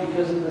ourselves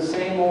because of the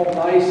same old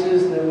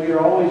vices that we are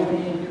always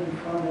being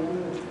confronted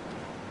with.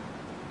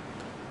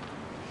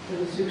 But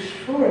it's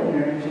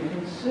extraordinary to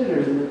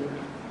consider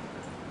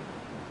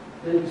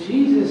that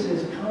Jesus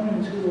has come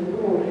into the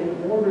world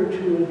in order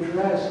to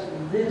address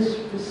this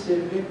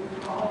specific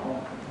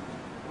problem,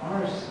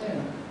 our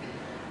sin.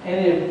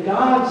 And if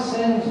God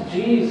sends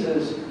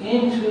Jesus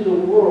into the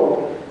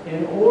world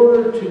in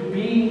order to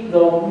be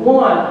the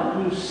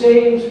one who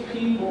saves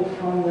people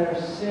from their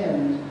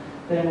sins,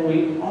 then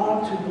we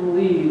ought to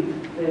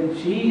believe that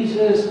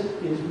Jesus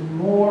is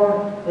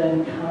more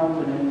than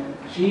competent.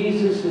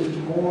 Jesus is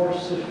more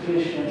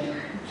sufficient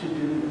to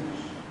do this.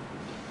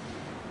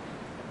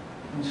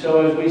 And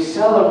so as we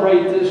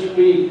celebrate this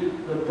week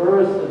the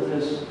birth of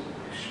this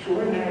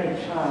extraordinary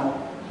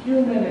child,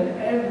 human in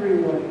every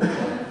way,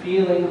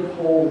 feeling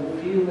cold,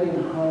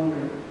 feeling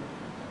hungry,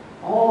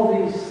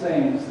 all these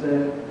things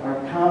that are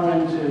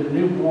common to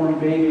newborn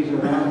babies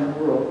around the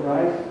world,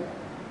 right?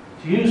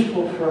 It's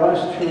useful for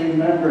us to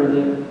remember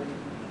that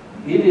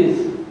it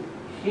is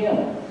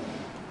Him.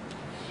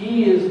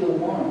 He is the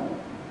one.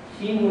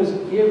 He was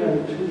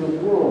given to the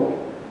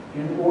world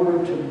in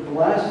order to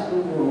bless the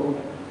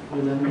world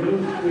with a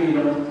new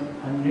freedom,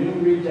 a new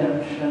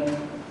redemption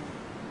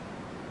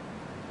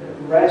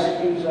that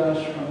rescues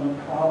us from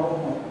the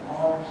problem of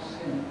our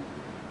sin.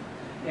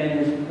 And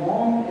as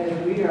long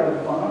as we are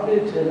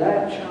bonded to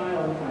that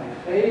child by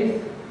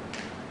faith,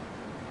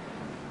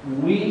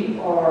 we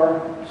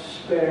are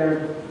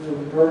spared the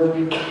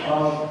burden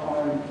of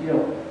our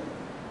guilt.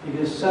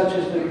 Because such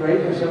is the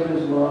greatness of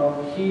His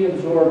love, He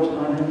absorbs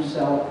on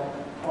Himself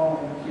our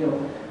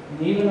guilt.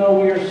 And even though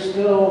we are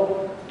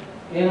still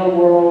in a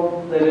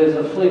world that is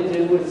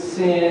afflicted with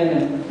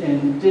sin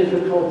and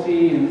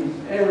difficulty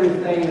and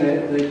everything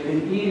that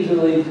can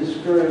easily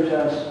discourage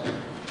us,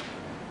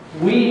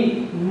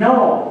 we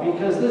know,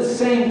 because this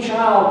same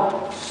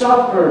child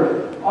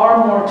suffered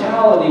our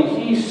mortality.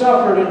 He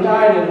suffered and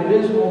died an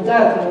abysmal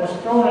death and was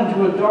thrown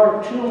into a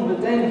dark tomb,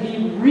 but then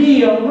He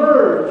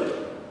re-emerged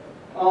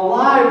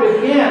alive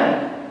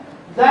again.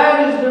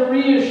 That is the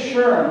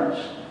reassurance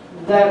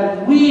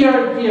that we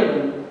are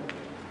given,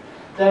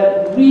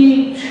 that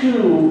we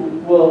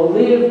too will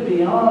live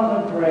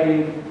beyond the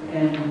grave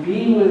and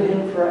be with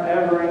Him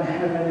forever in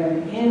heaven.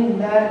 And in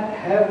that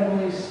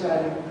heavenly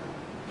setting,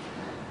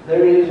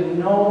 there is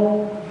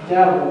no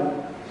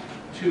devil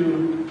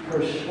to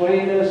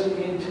persuade us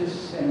into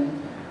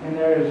sin, and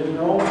there is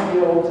no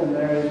guilt, and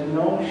there is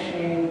no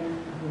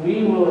shame.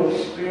 We will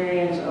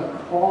experience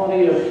a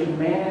quality of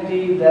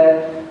humanity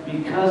that,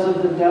 because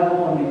of the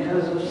devil and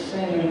because of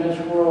sin in this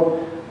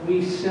world,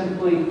 we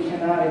simply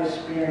cannot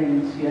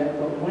experience yet.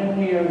 But when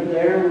we are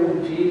there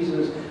with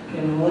Jesus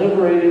and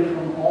liberated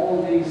from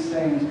all these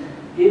things,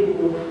 it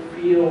will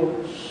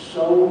feel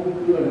so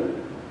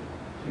good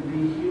to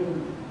be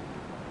human.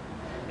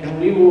 And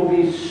we will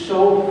be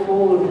so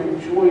full of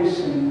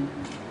rejoicing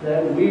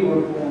that we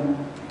were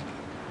born.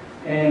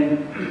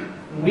 And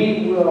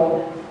we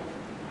will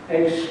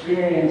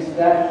experience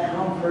that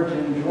comfort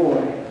and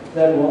joy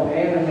that will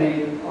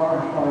animate our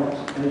hearts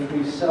as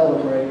we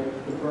celebrate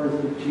the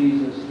birth of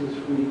Jesus this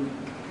week.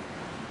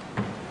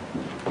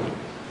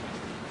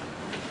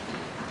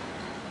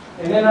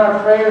 And in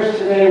our prayers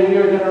today, we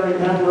are going to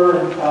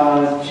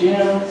remember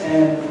Jim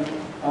and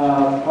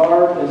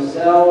Barb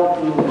Azell,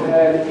 who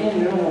had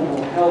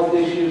innumerable health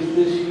issues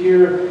this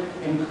year,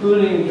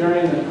 including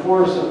during the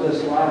course of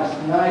this last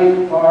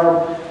night.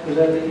 Barb was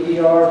at the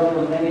ER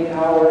for many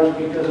hours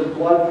because of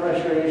blood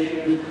pressure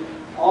issues.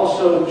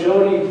 Also,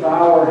 Jody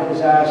Bauer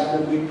has asked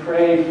that we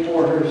pray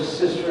for her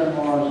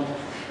sister-in-law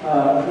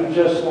who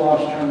just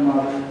lost her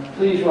mother.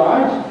 Please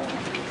rise.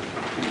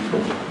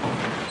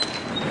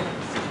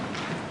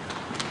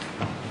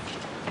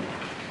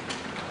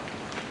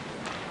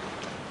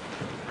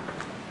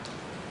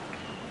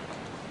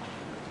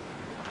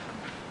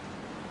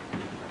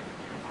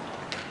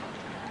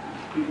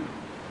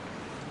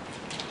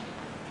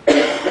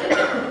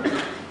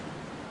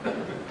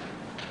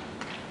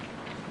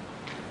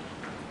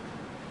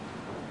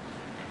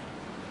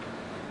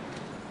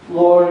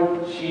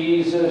 Lord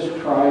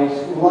Jesus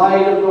Christ,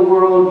 light of the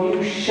world,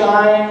 you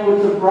shine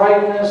with the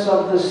brightness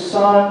of the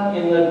sun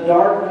in the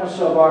darkness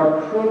of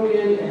our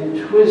crooked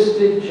and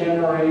twisted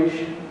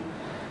generation.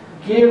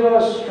 Give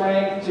us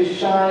strength to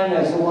shine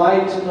as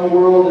lights in the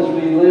world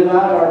as we live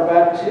out our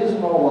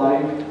baptismal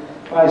life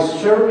by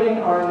serving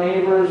our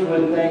neighbors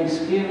with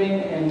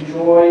thanksgiving and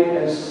joy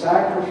as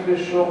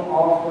sacrificial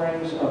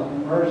offerings of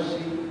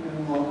mercy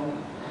and love.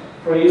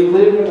 For you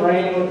live and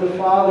reign with the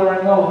Father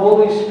and the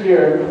Holy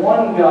Spirit,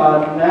 one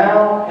God,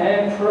 now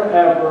and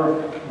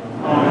forever.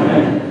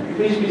 Amen.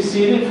 Please be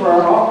seated for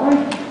our offering.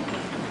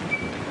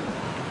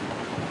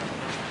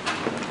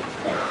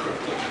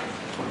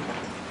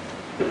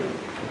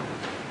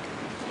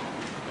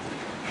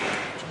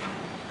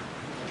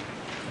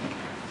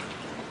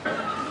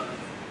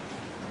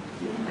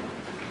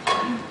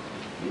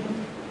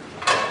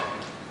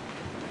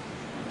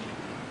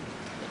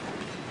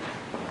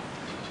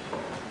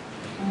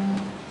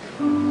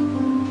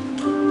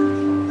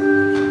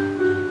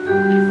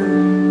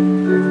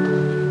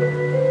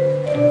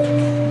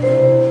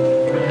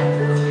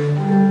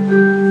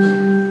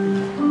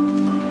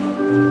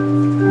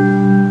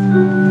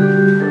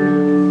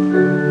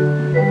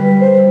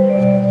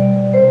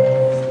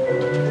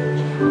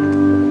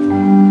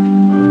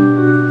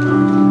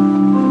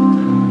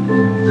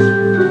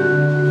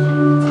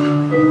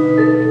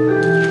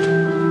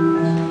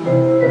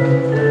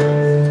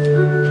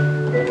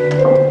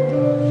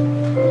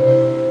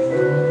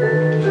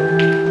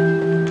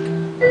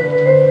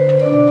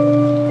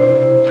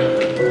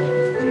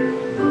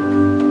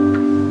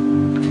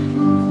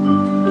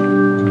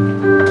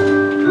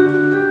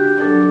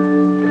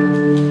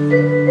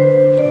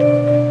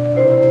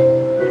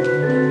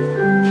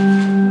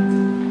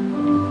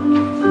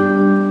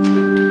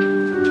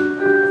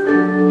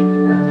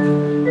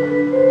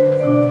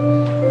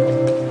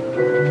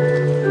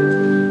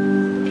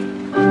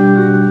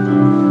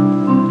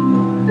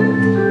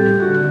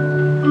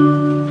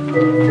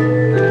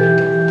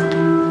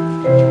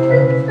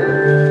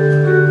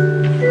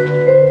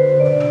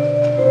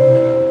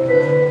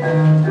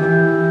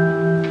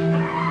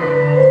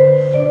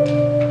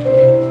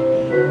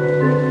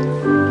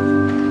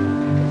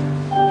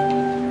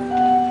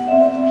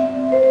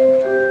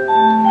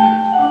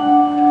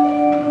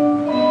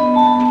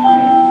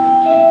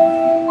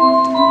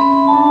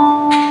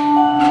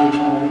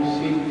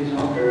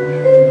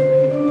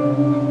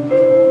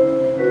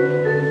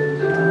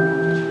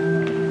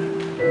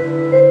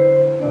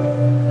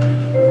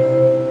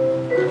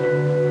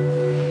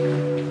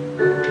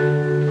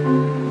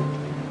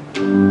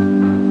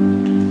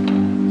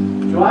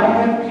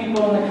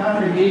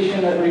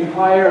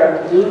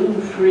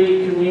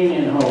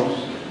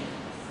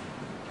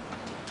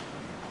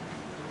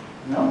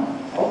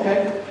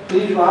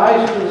 Please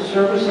rise for the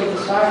service of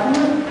the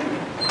sacrament.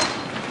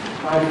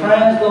 My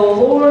friends, the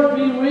Lord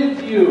be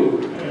with you.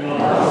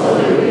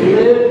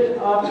 Lift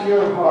up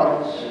your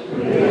hearts.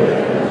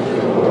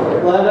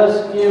 Let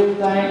us give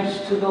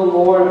thanks to the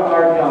Lord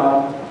our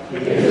God.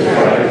 It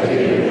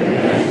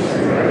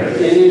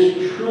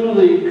is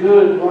truly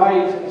good,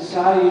 right, and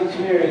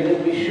salutary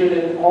that we should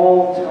at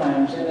all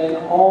times and in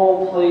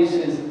all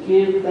places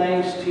give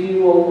thanks to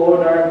you, O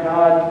Lord our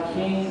God,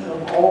 King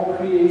of all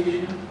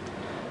creation.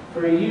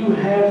 For you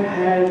have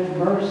had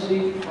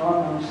mercy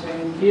on us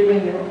and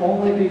given your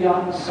only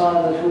begotten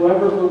Son, that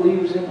whoever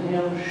believes in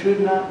him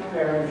should not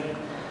perish,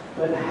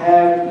 but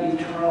have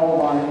eternal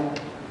life.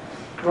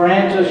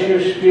 Grant us your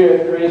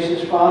Spirit,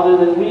 gracious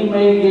Father, that we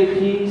may give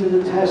heed to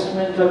the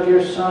testament of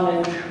your Son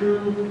in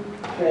true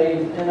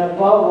faith, and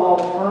above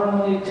all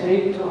firmly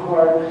take to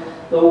heart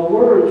the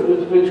words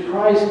with which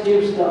Christ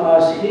gives to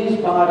us his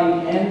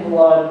body and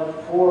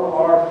blood for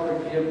our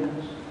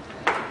forgiveness.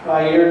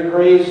 By your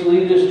grace,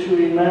 lead us to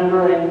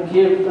remember and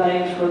give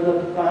thanks for the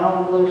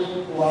boundless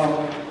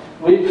love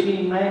which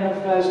he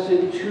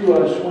manifested to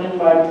us when,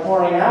 by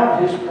pouring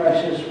out his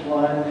precious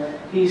blood,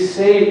 he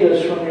saved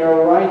us from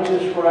your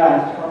righteous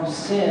wrath, from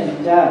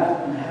sin,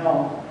 death, and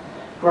hell.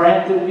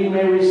 Grant that we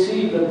may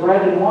receive the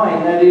bread and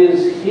wine, that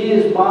is,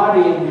 his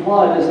body and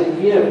blood, as a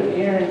gift,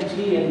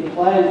 guarantee, and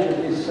pledge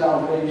of his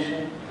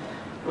salvation.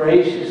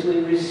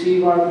 Graciously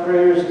receive our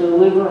prayers,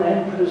 deliver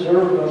and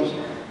preserve us.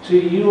 To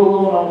you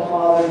alone, O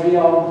Father, be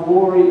all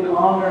glory,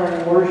 honor,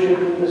 and worship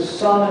with the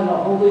Son and the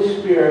Holy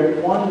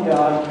Spirit, one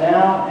God,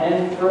 now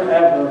and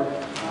forever.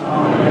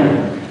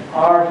 Amen.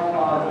 Our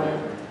Father,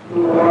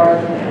 who art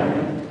in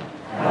heaven,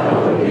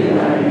 hallowed be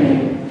thy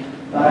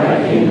name.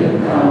 Thy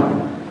kingdom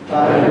come,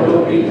 thy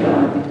will be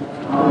done,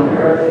 on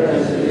earth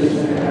as it is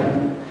in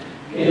heaven.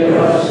 Give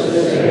us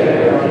this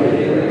day our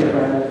daily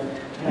bread,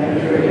 and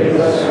forgive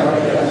us our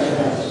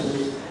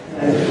trespasses,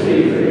 as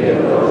we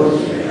forgive those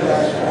who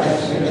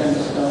trespass against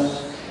us.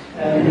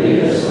 And lead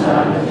us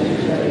not into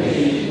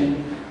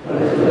temptation, but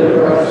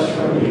deliver us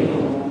from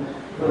evil.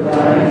 For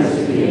thine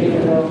is the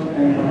kingdom,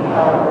 and the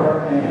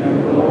power, and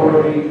the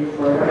glory,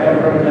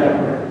 forever and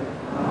ever.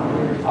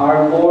 Amen.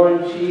 Our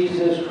Lord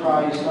Jesus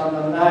Christ, on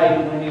the night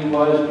when he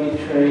was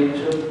betrayed,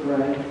 took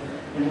bread.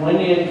 And when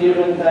he had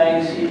given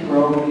thanks, he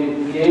broke it,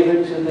 and gave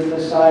it to the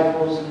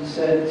disciples, and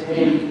said,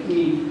 "Take,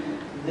 eat.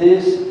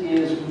 This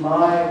is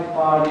my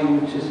body,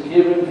 which is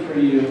given for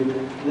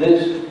you.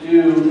 This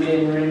do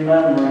in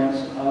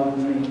remembrance of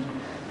me."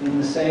 In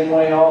the same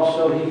way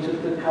also he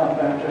took the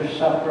cup after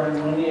supper,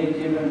 and when he had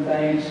given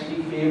thanks,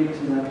 he gave it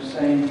to them,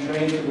 saying,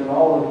 "Drink of it,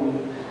 all of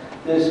you.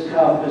 This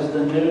cup is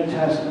the New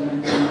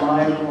Testament in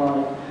my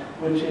blood,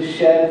 which is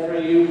shed for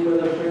you for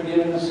the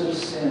forgiveness of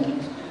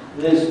sins.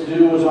 This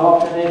do as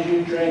often as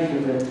you drink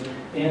of it,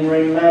 in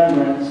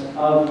remembrance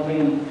of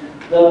me."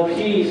 The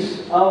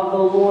peace of the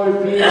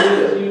Lord be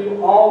with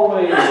you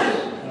always.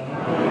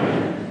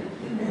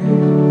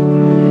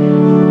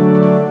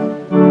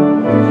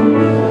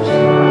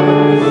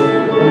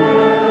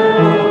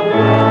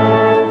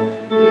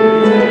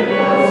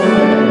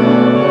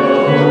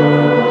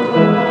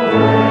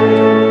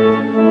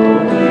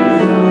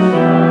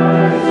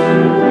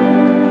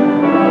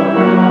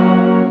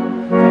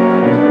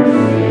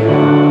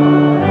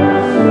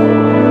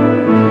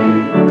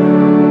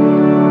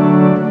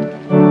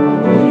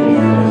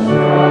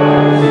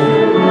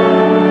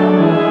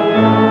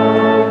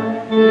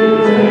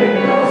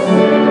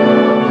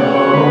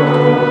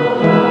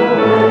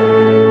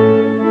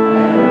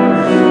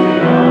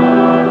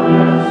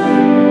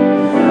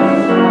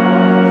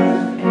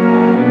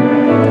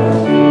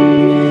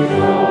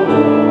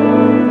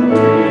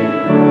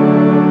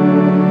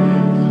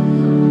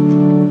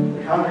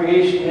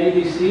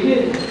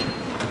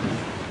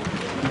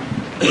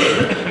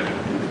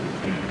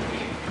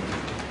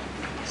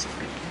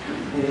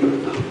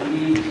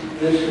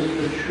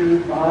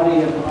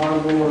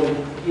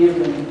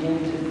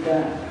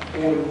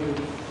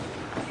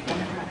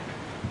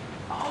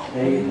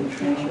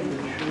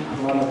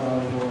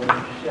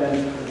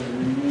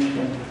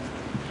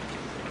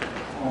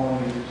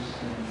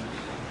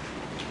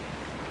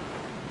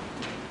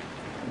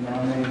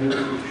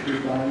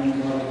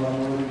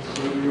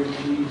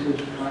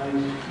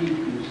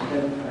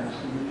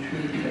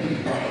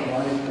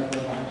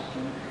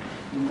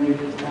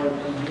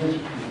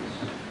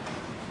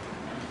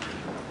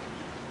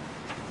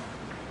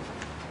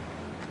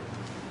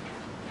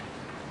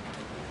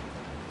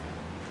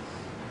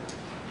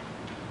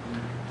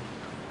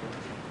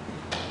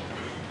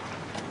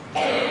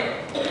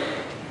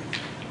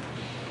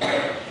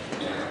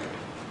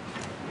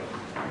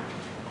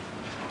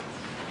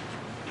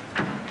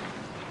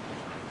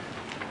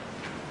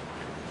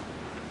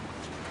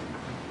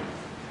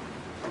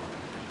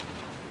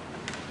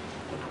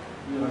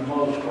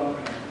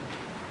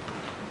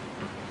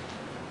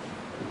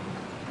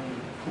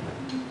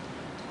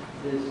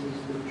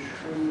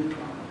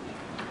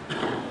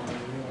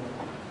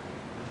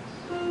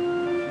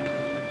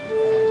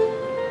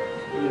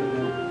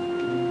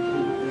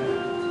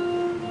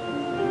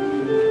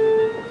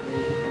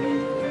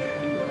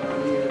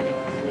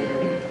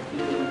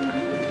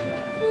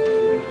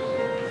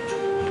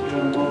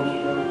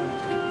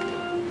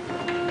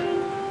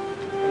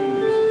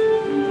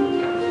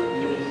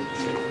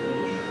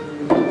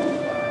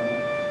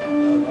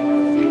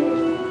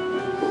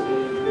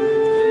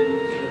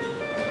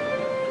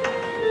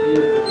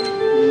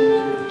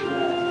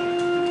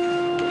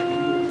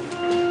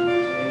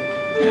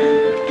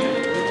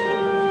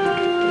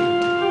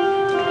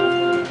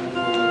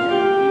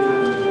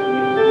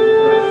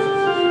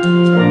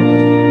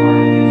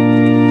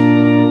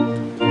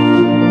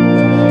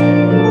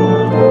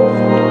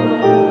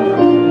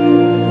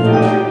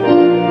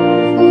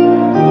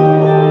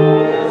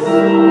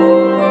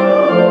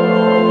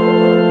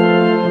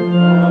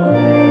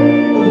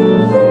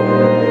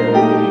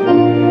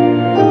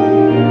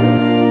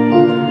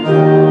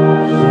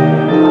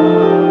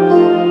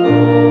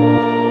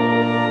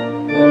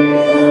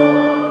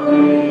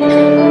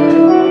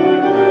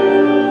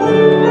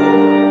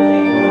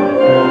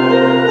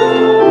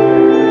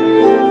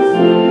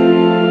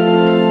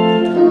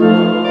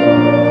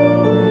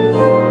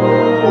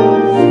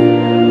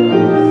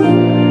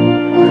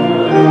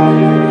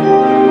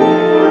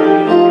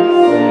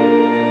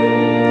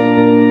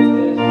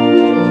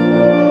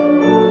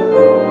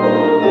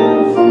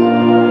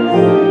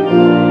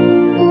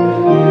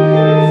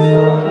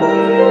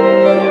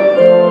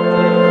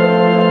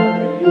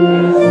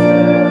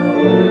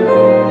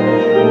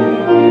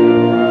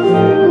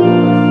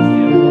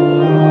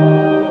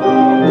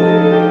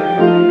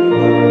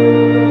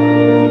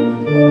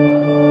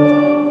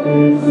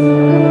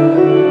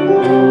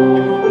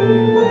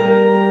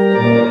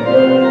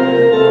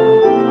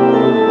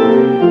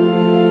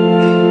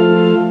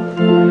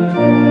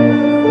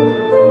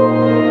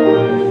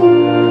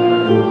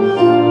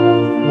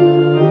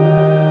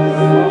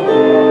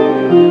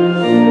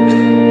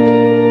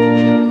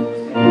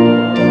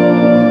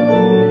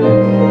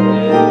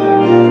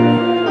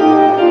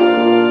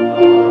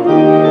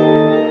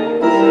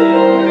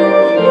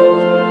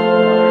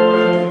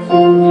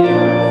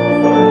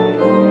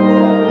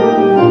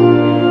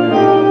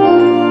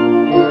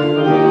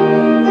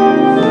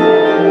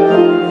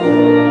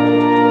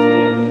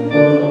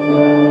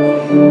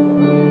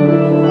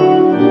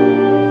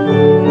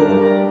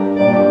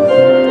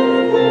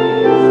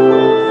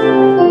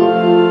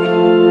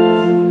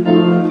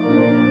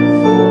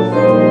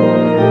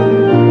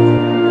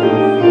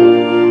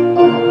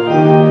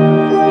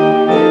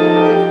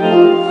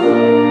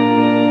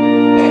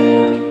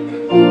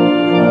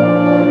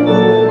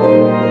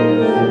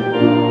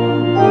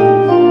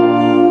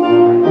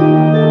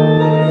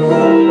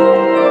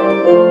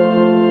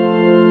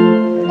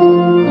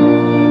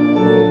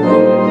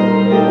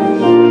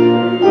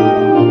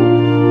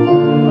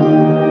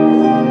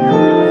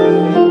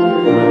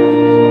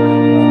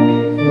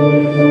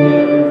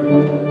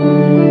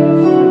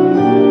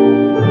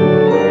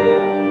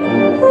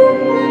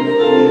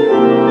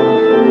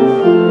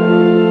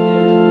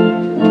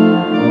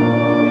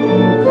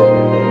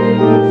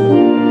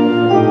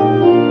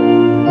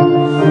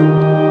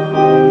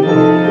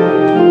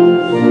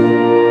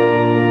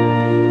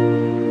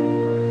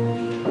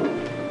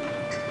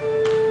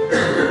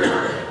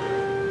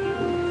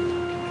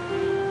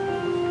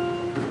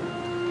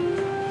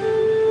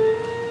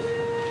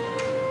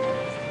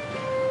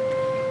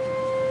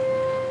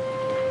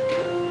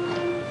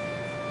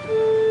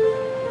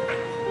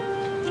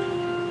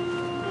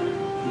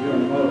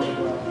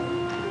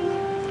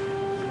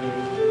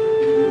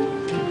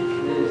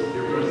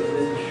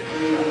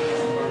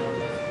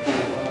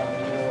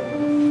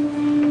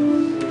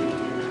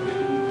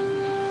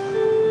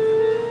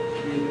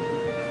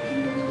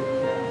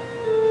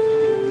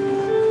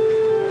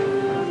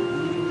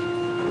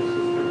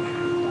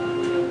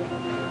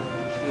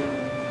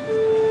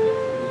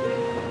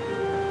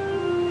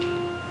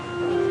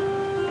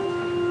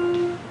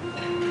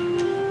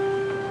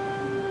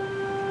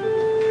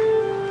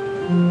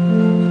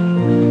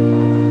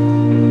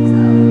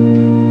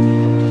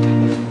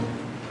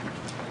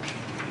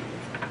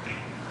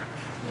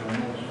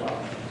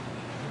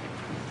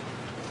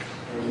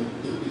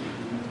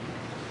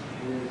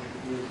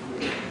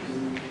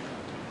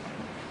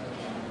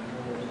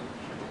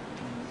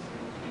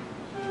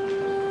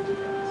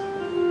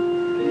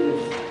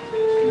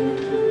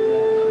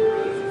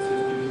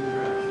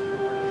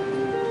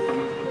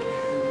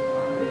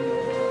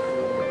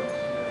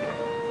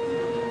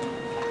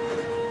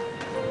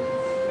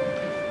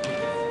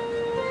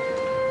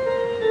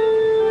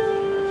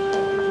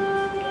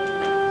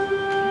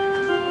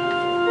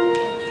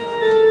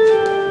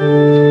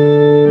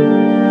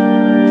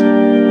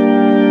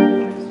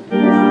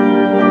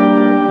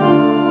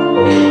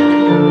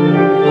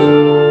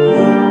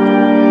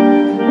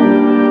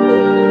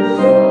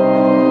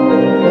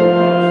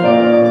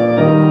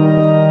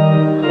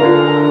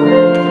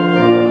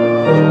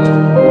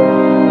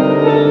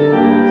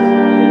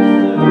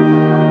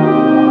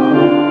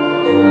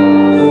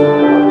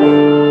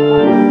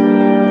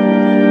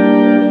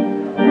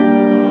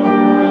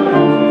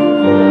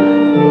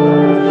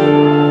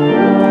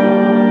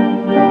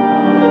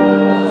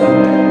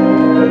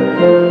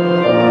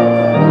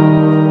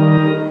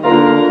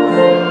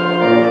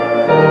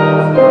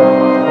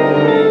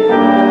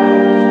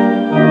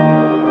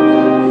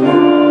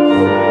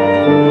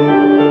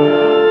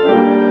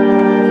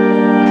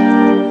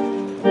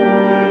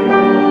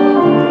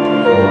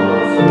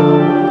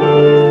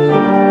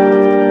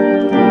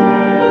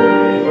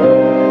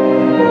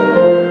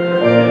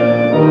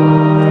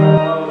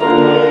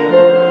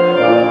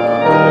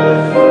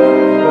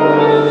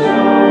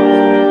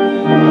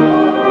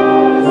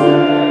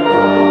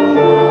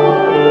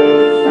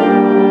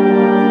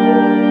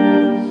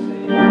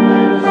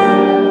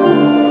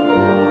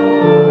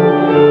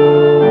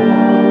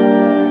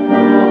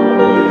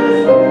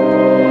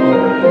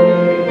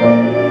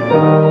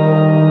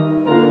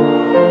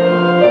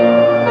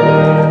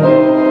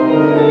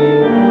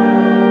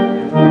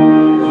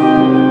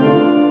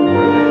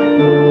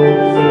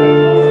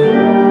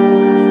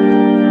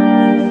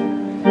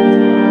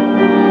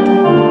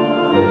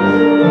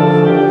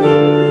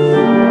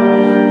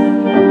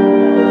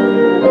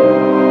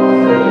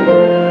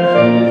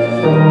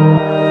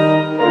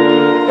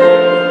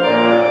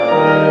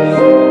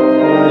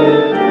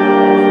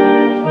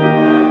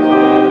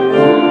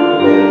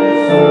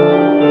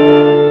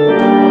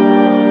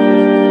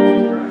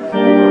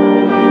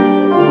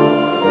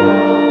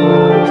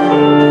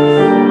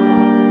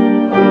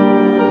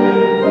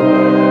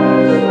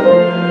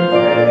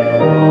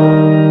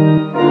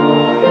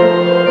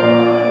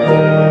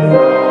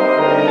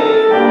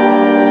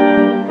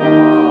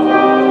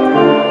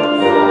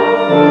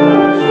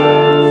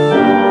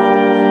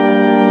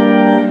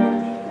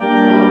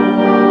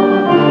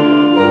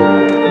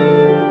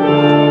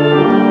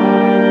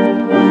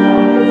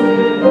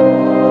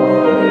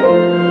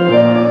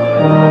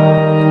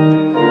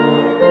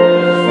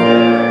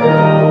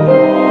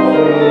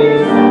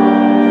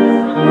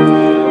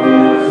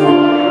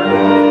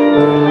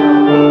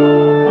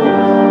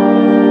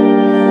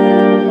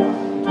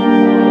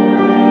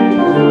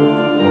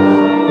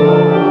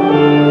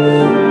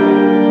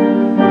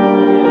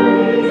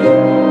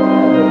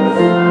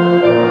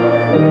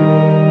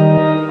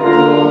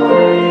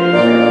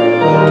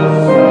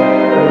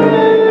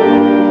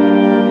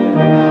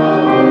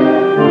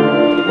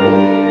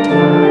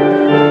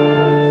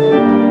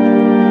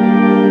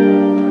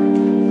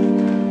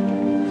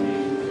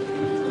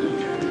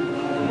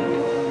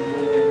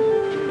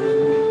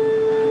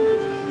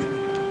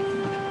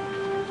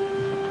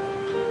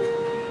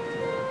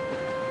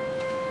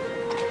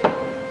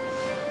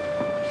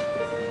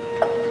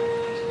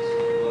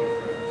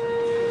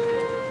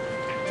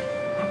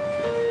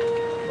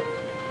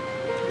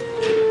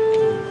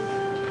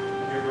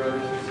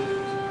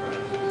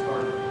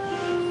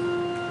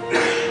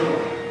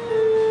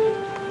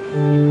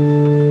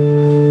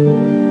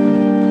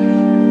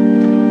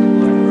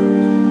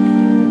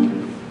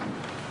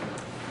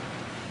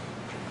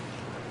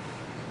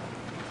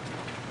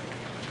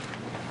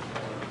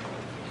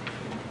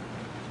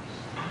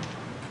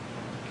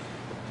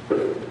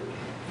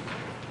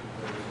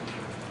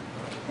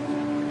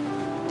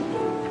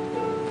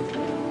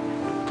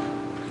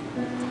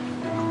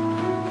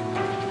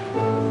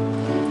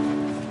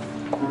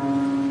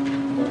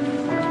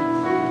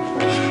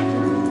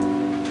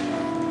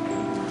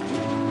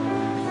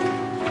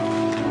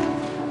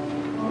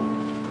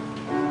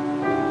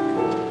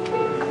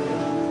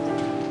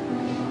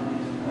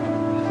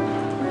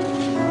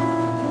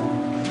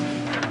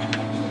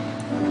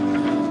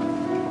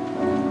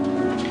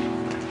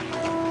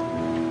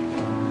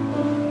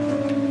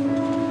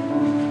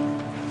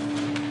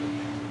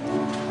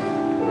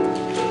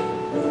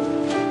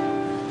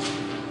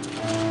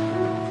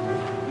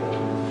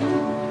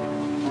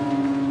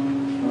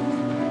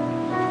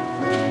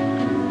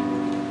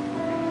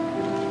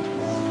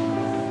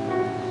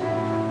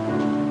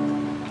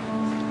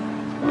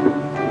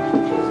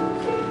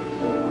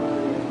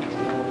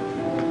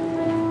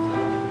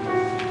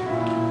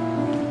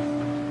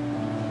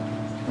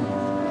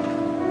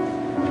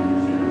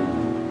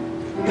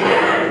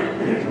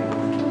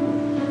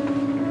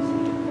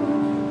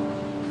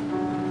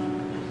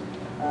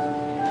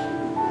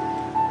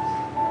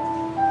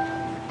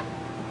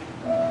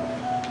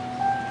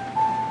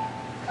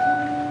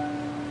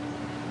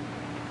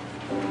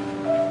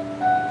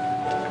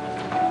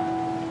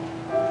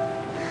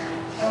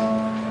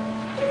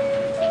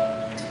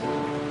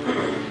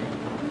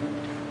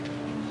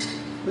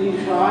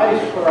 Please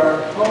rise for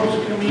our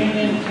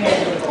post-communion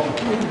canticle.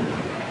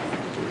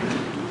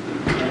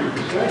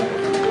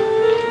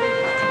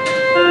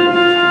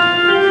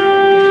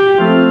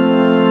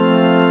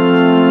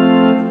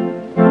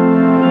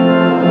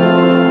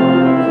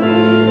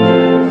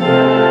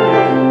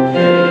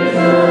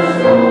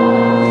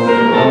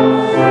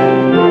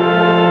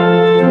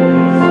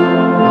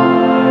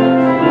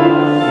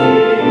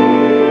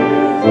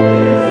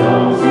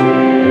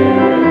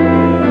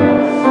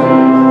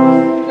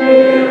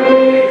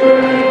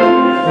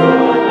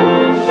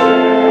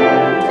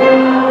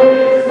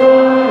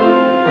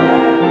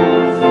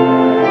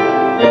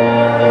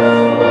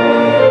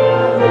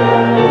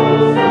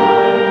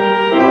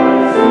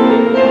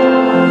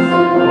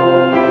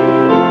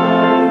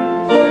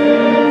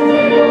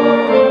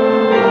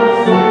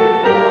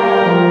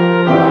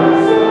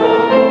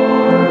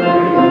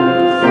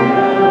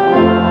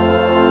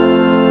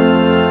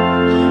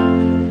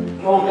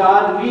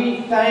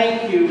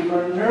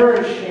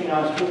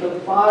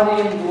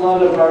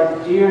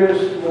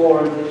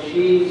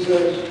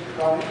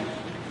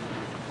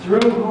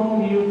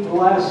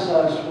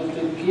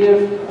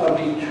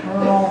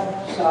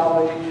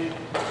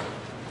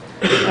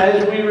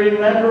 As we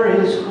remember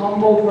his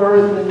humble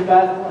birth in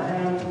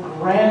Bethlehem,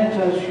 grant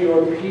us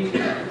your peace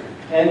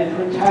and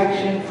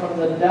protection from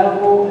the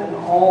devil and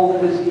all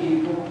of his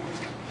evil.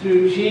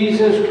 Through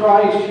Jesus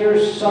Christ, your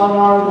Son,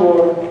 our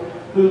Lord,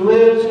 who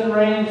lives and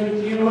reigns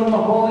with you in the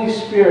Holy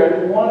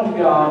Spirit, one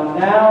God,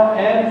 now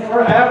and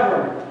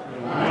forever.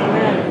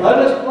 Amen. Let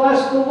us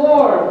bless the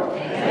Lord.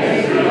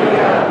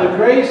 The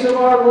grace of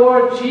our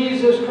Lord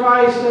Jesus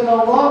Christ and the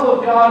love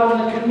of God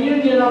and the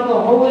communion of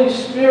the Holy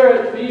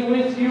Spirit be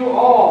with you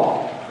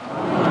all.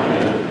 Amen.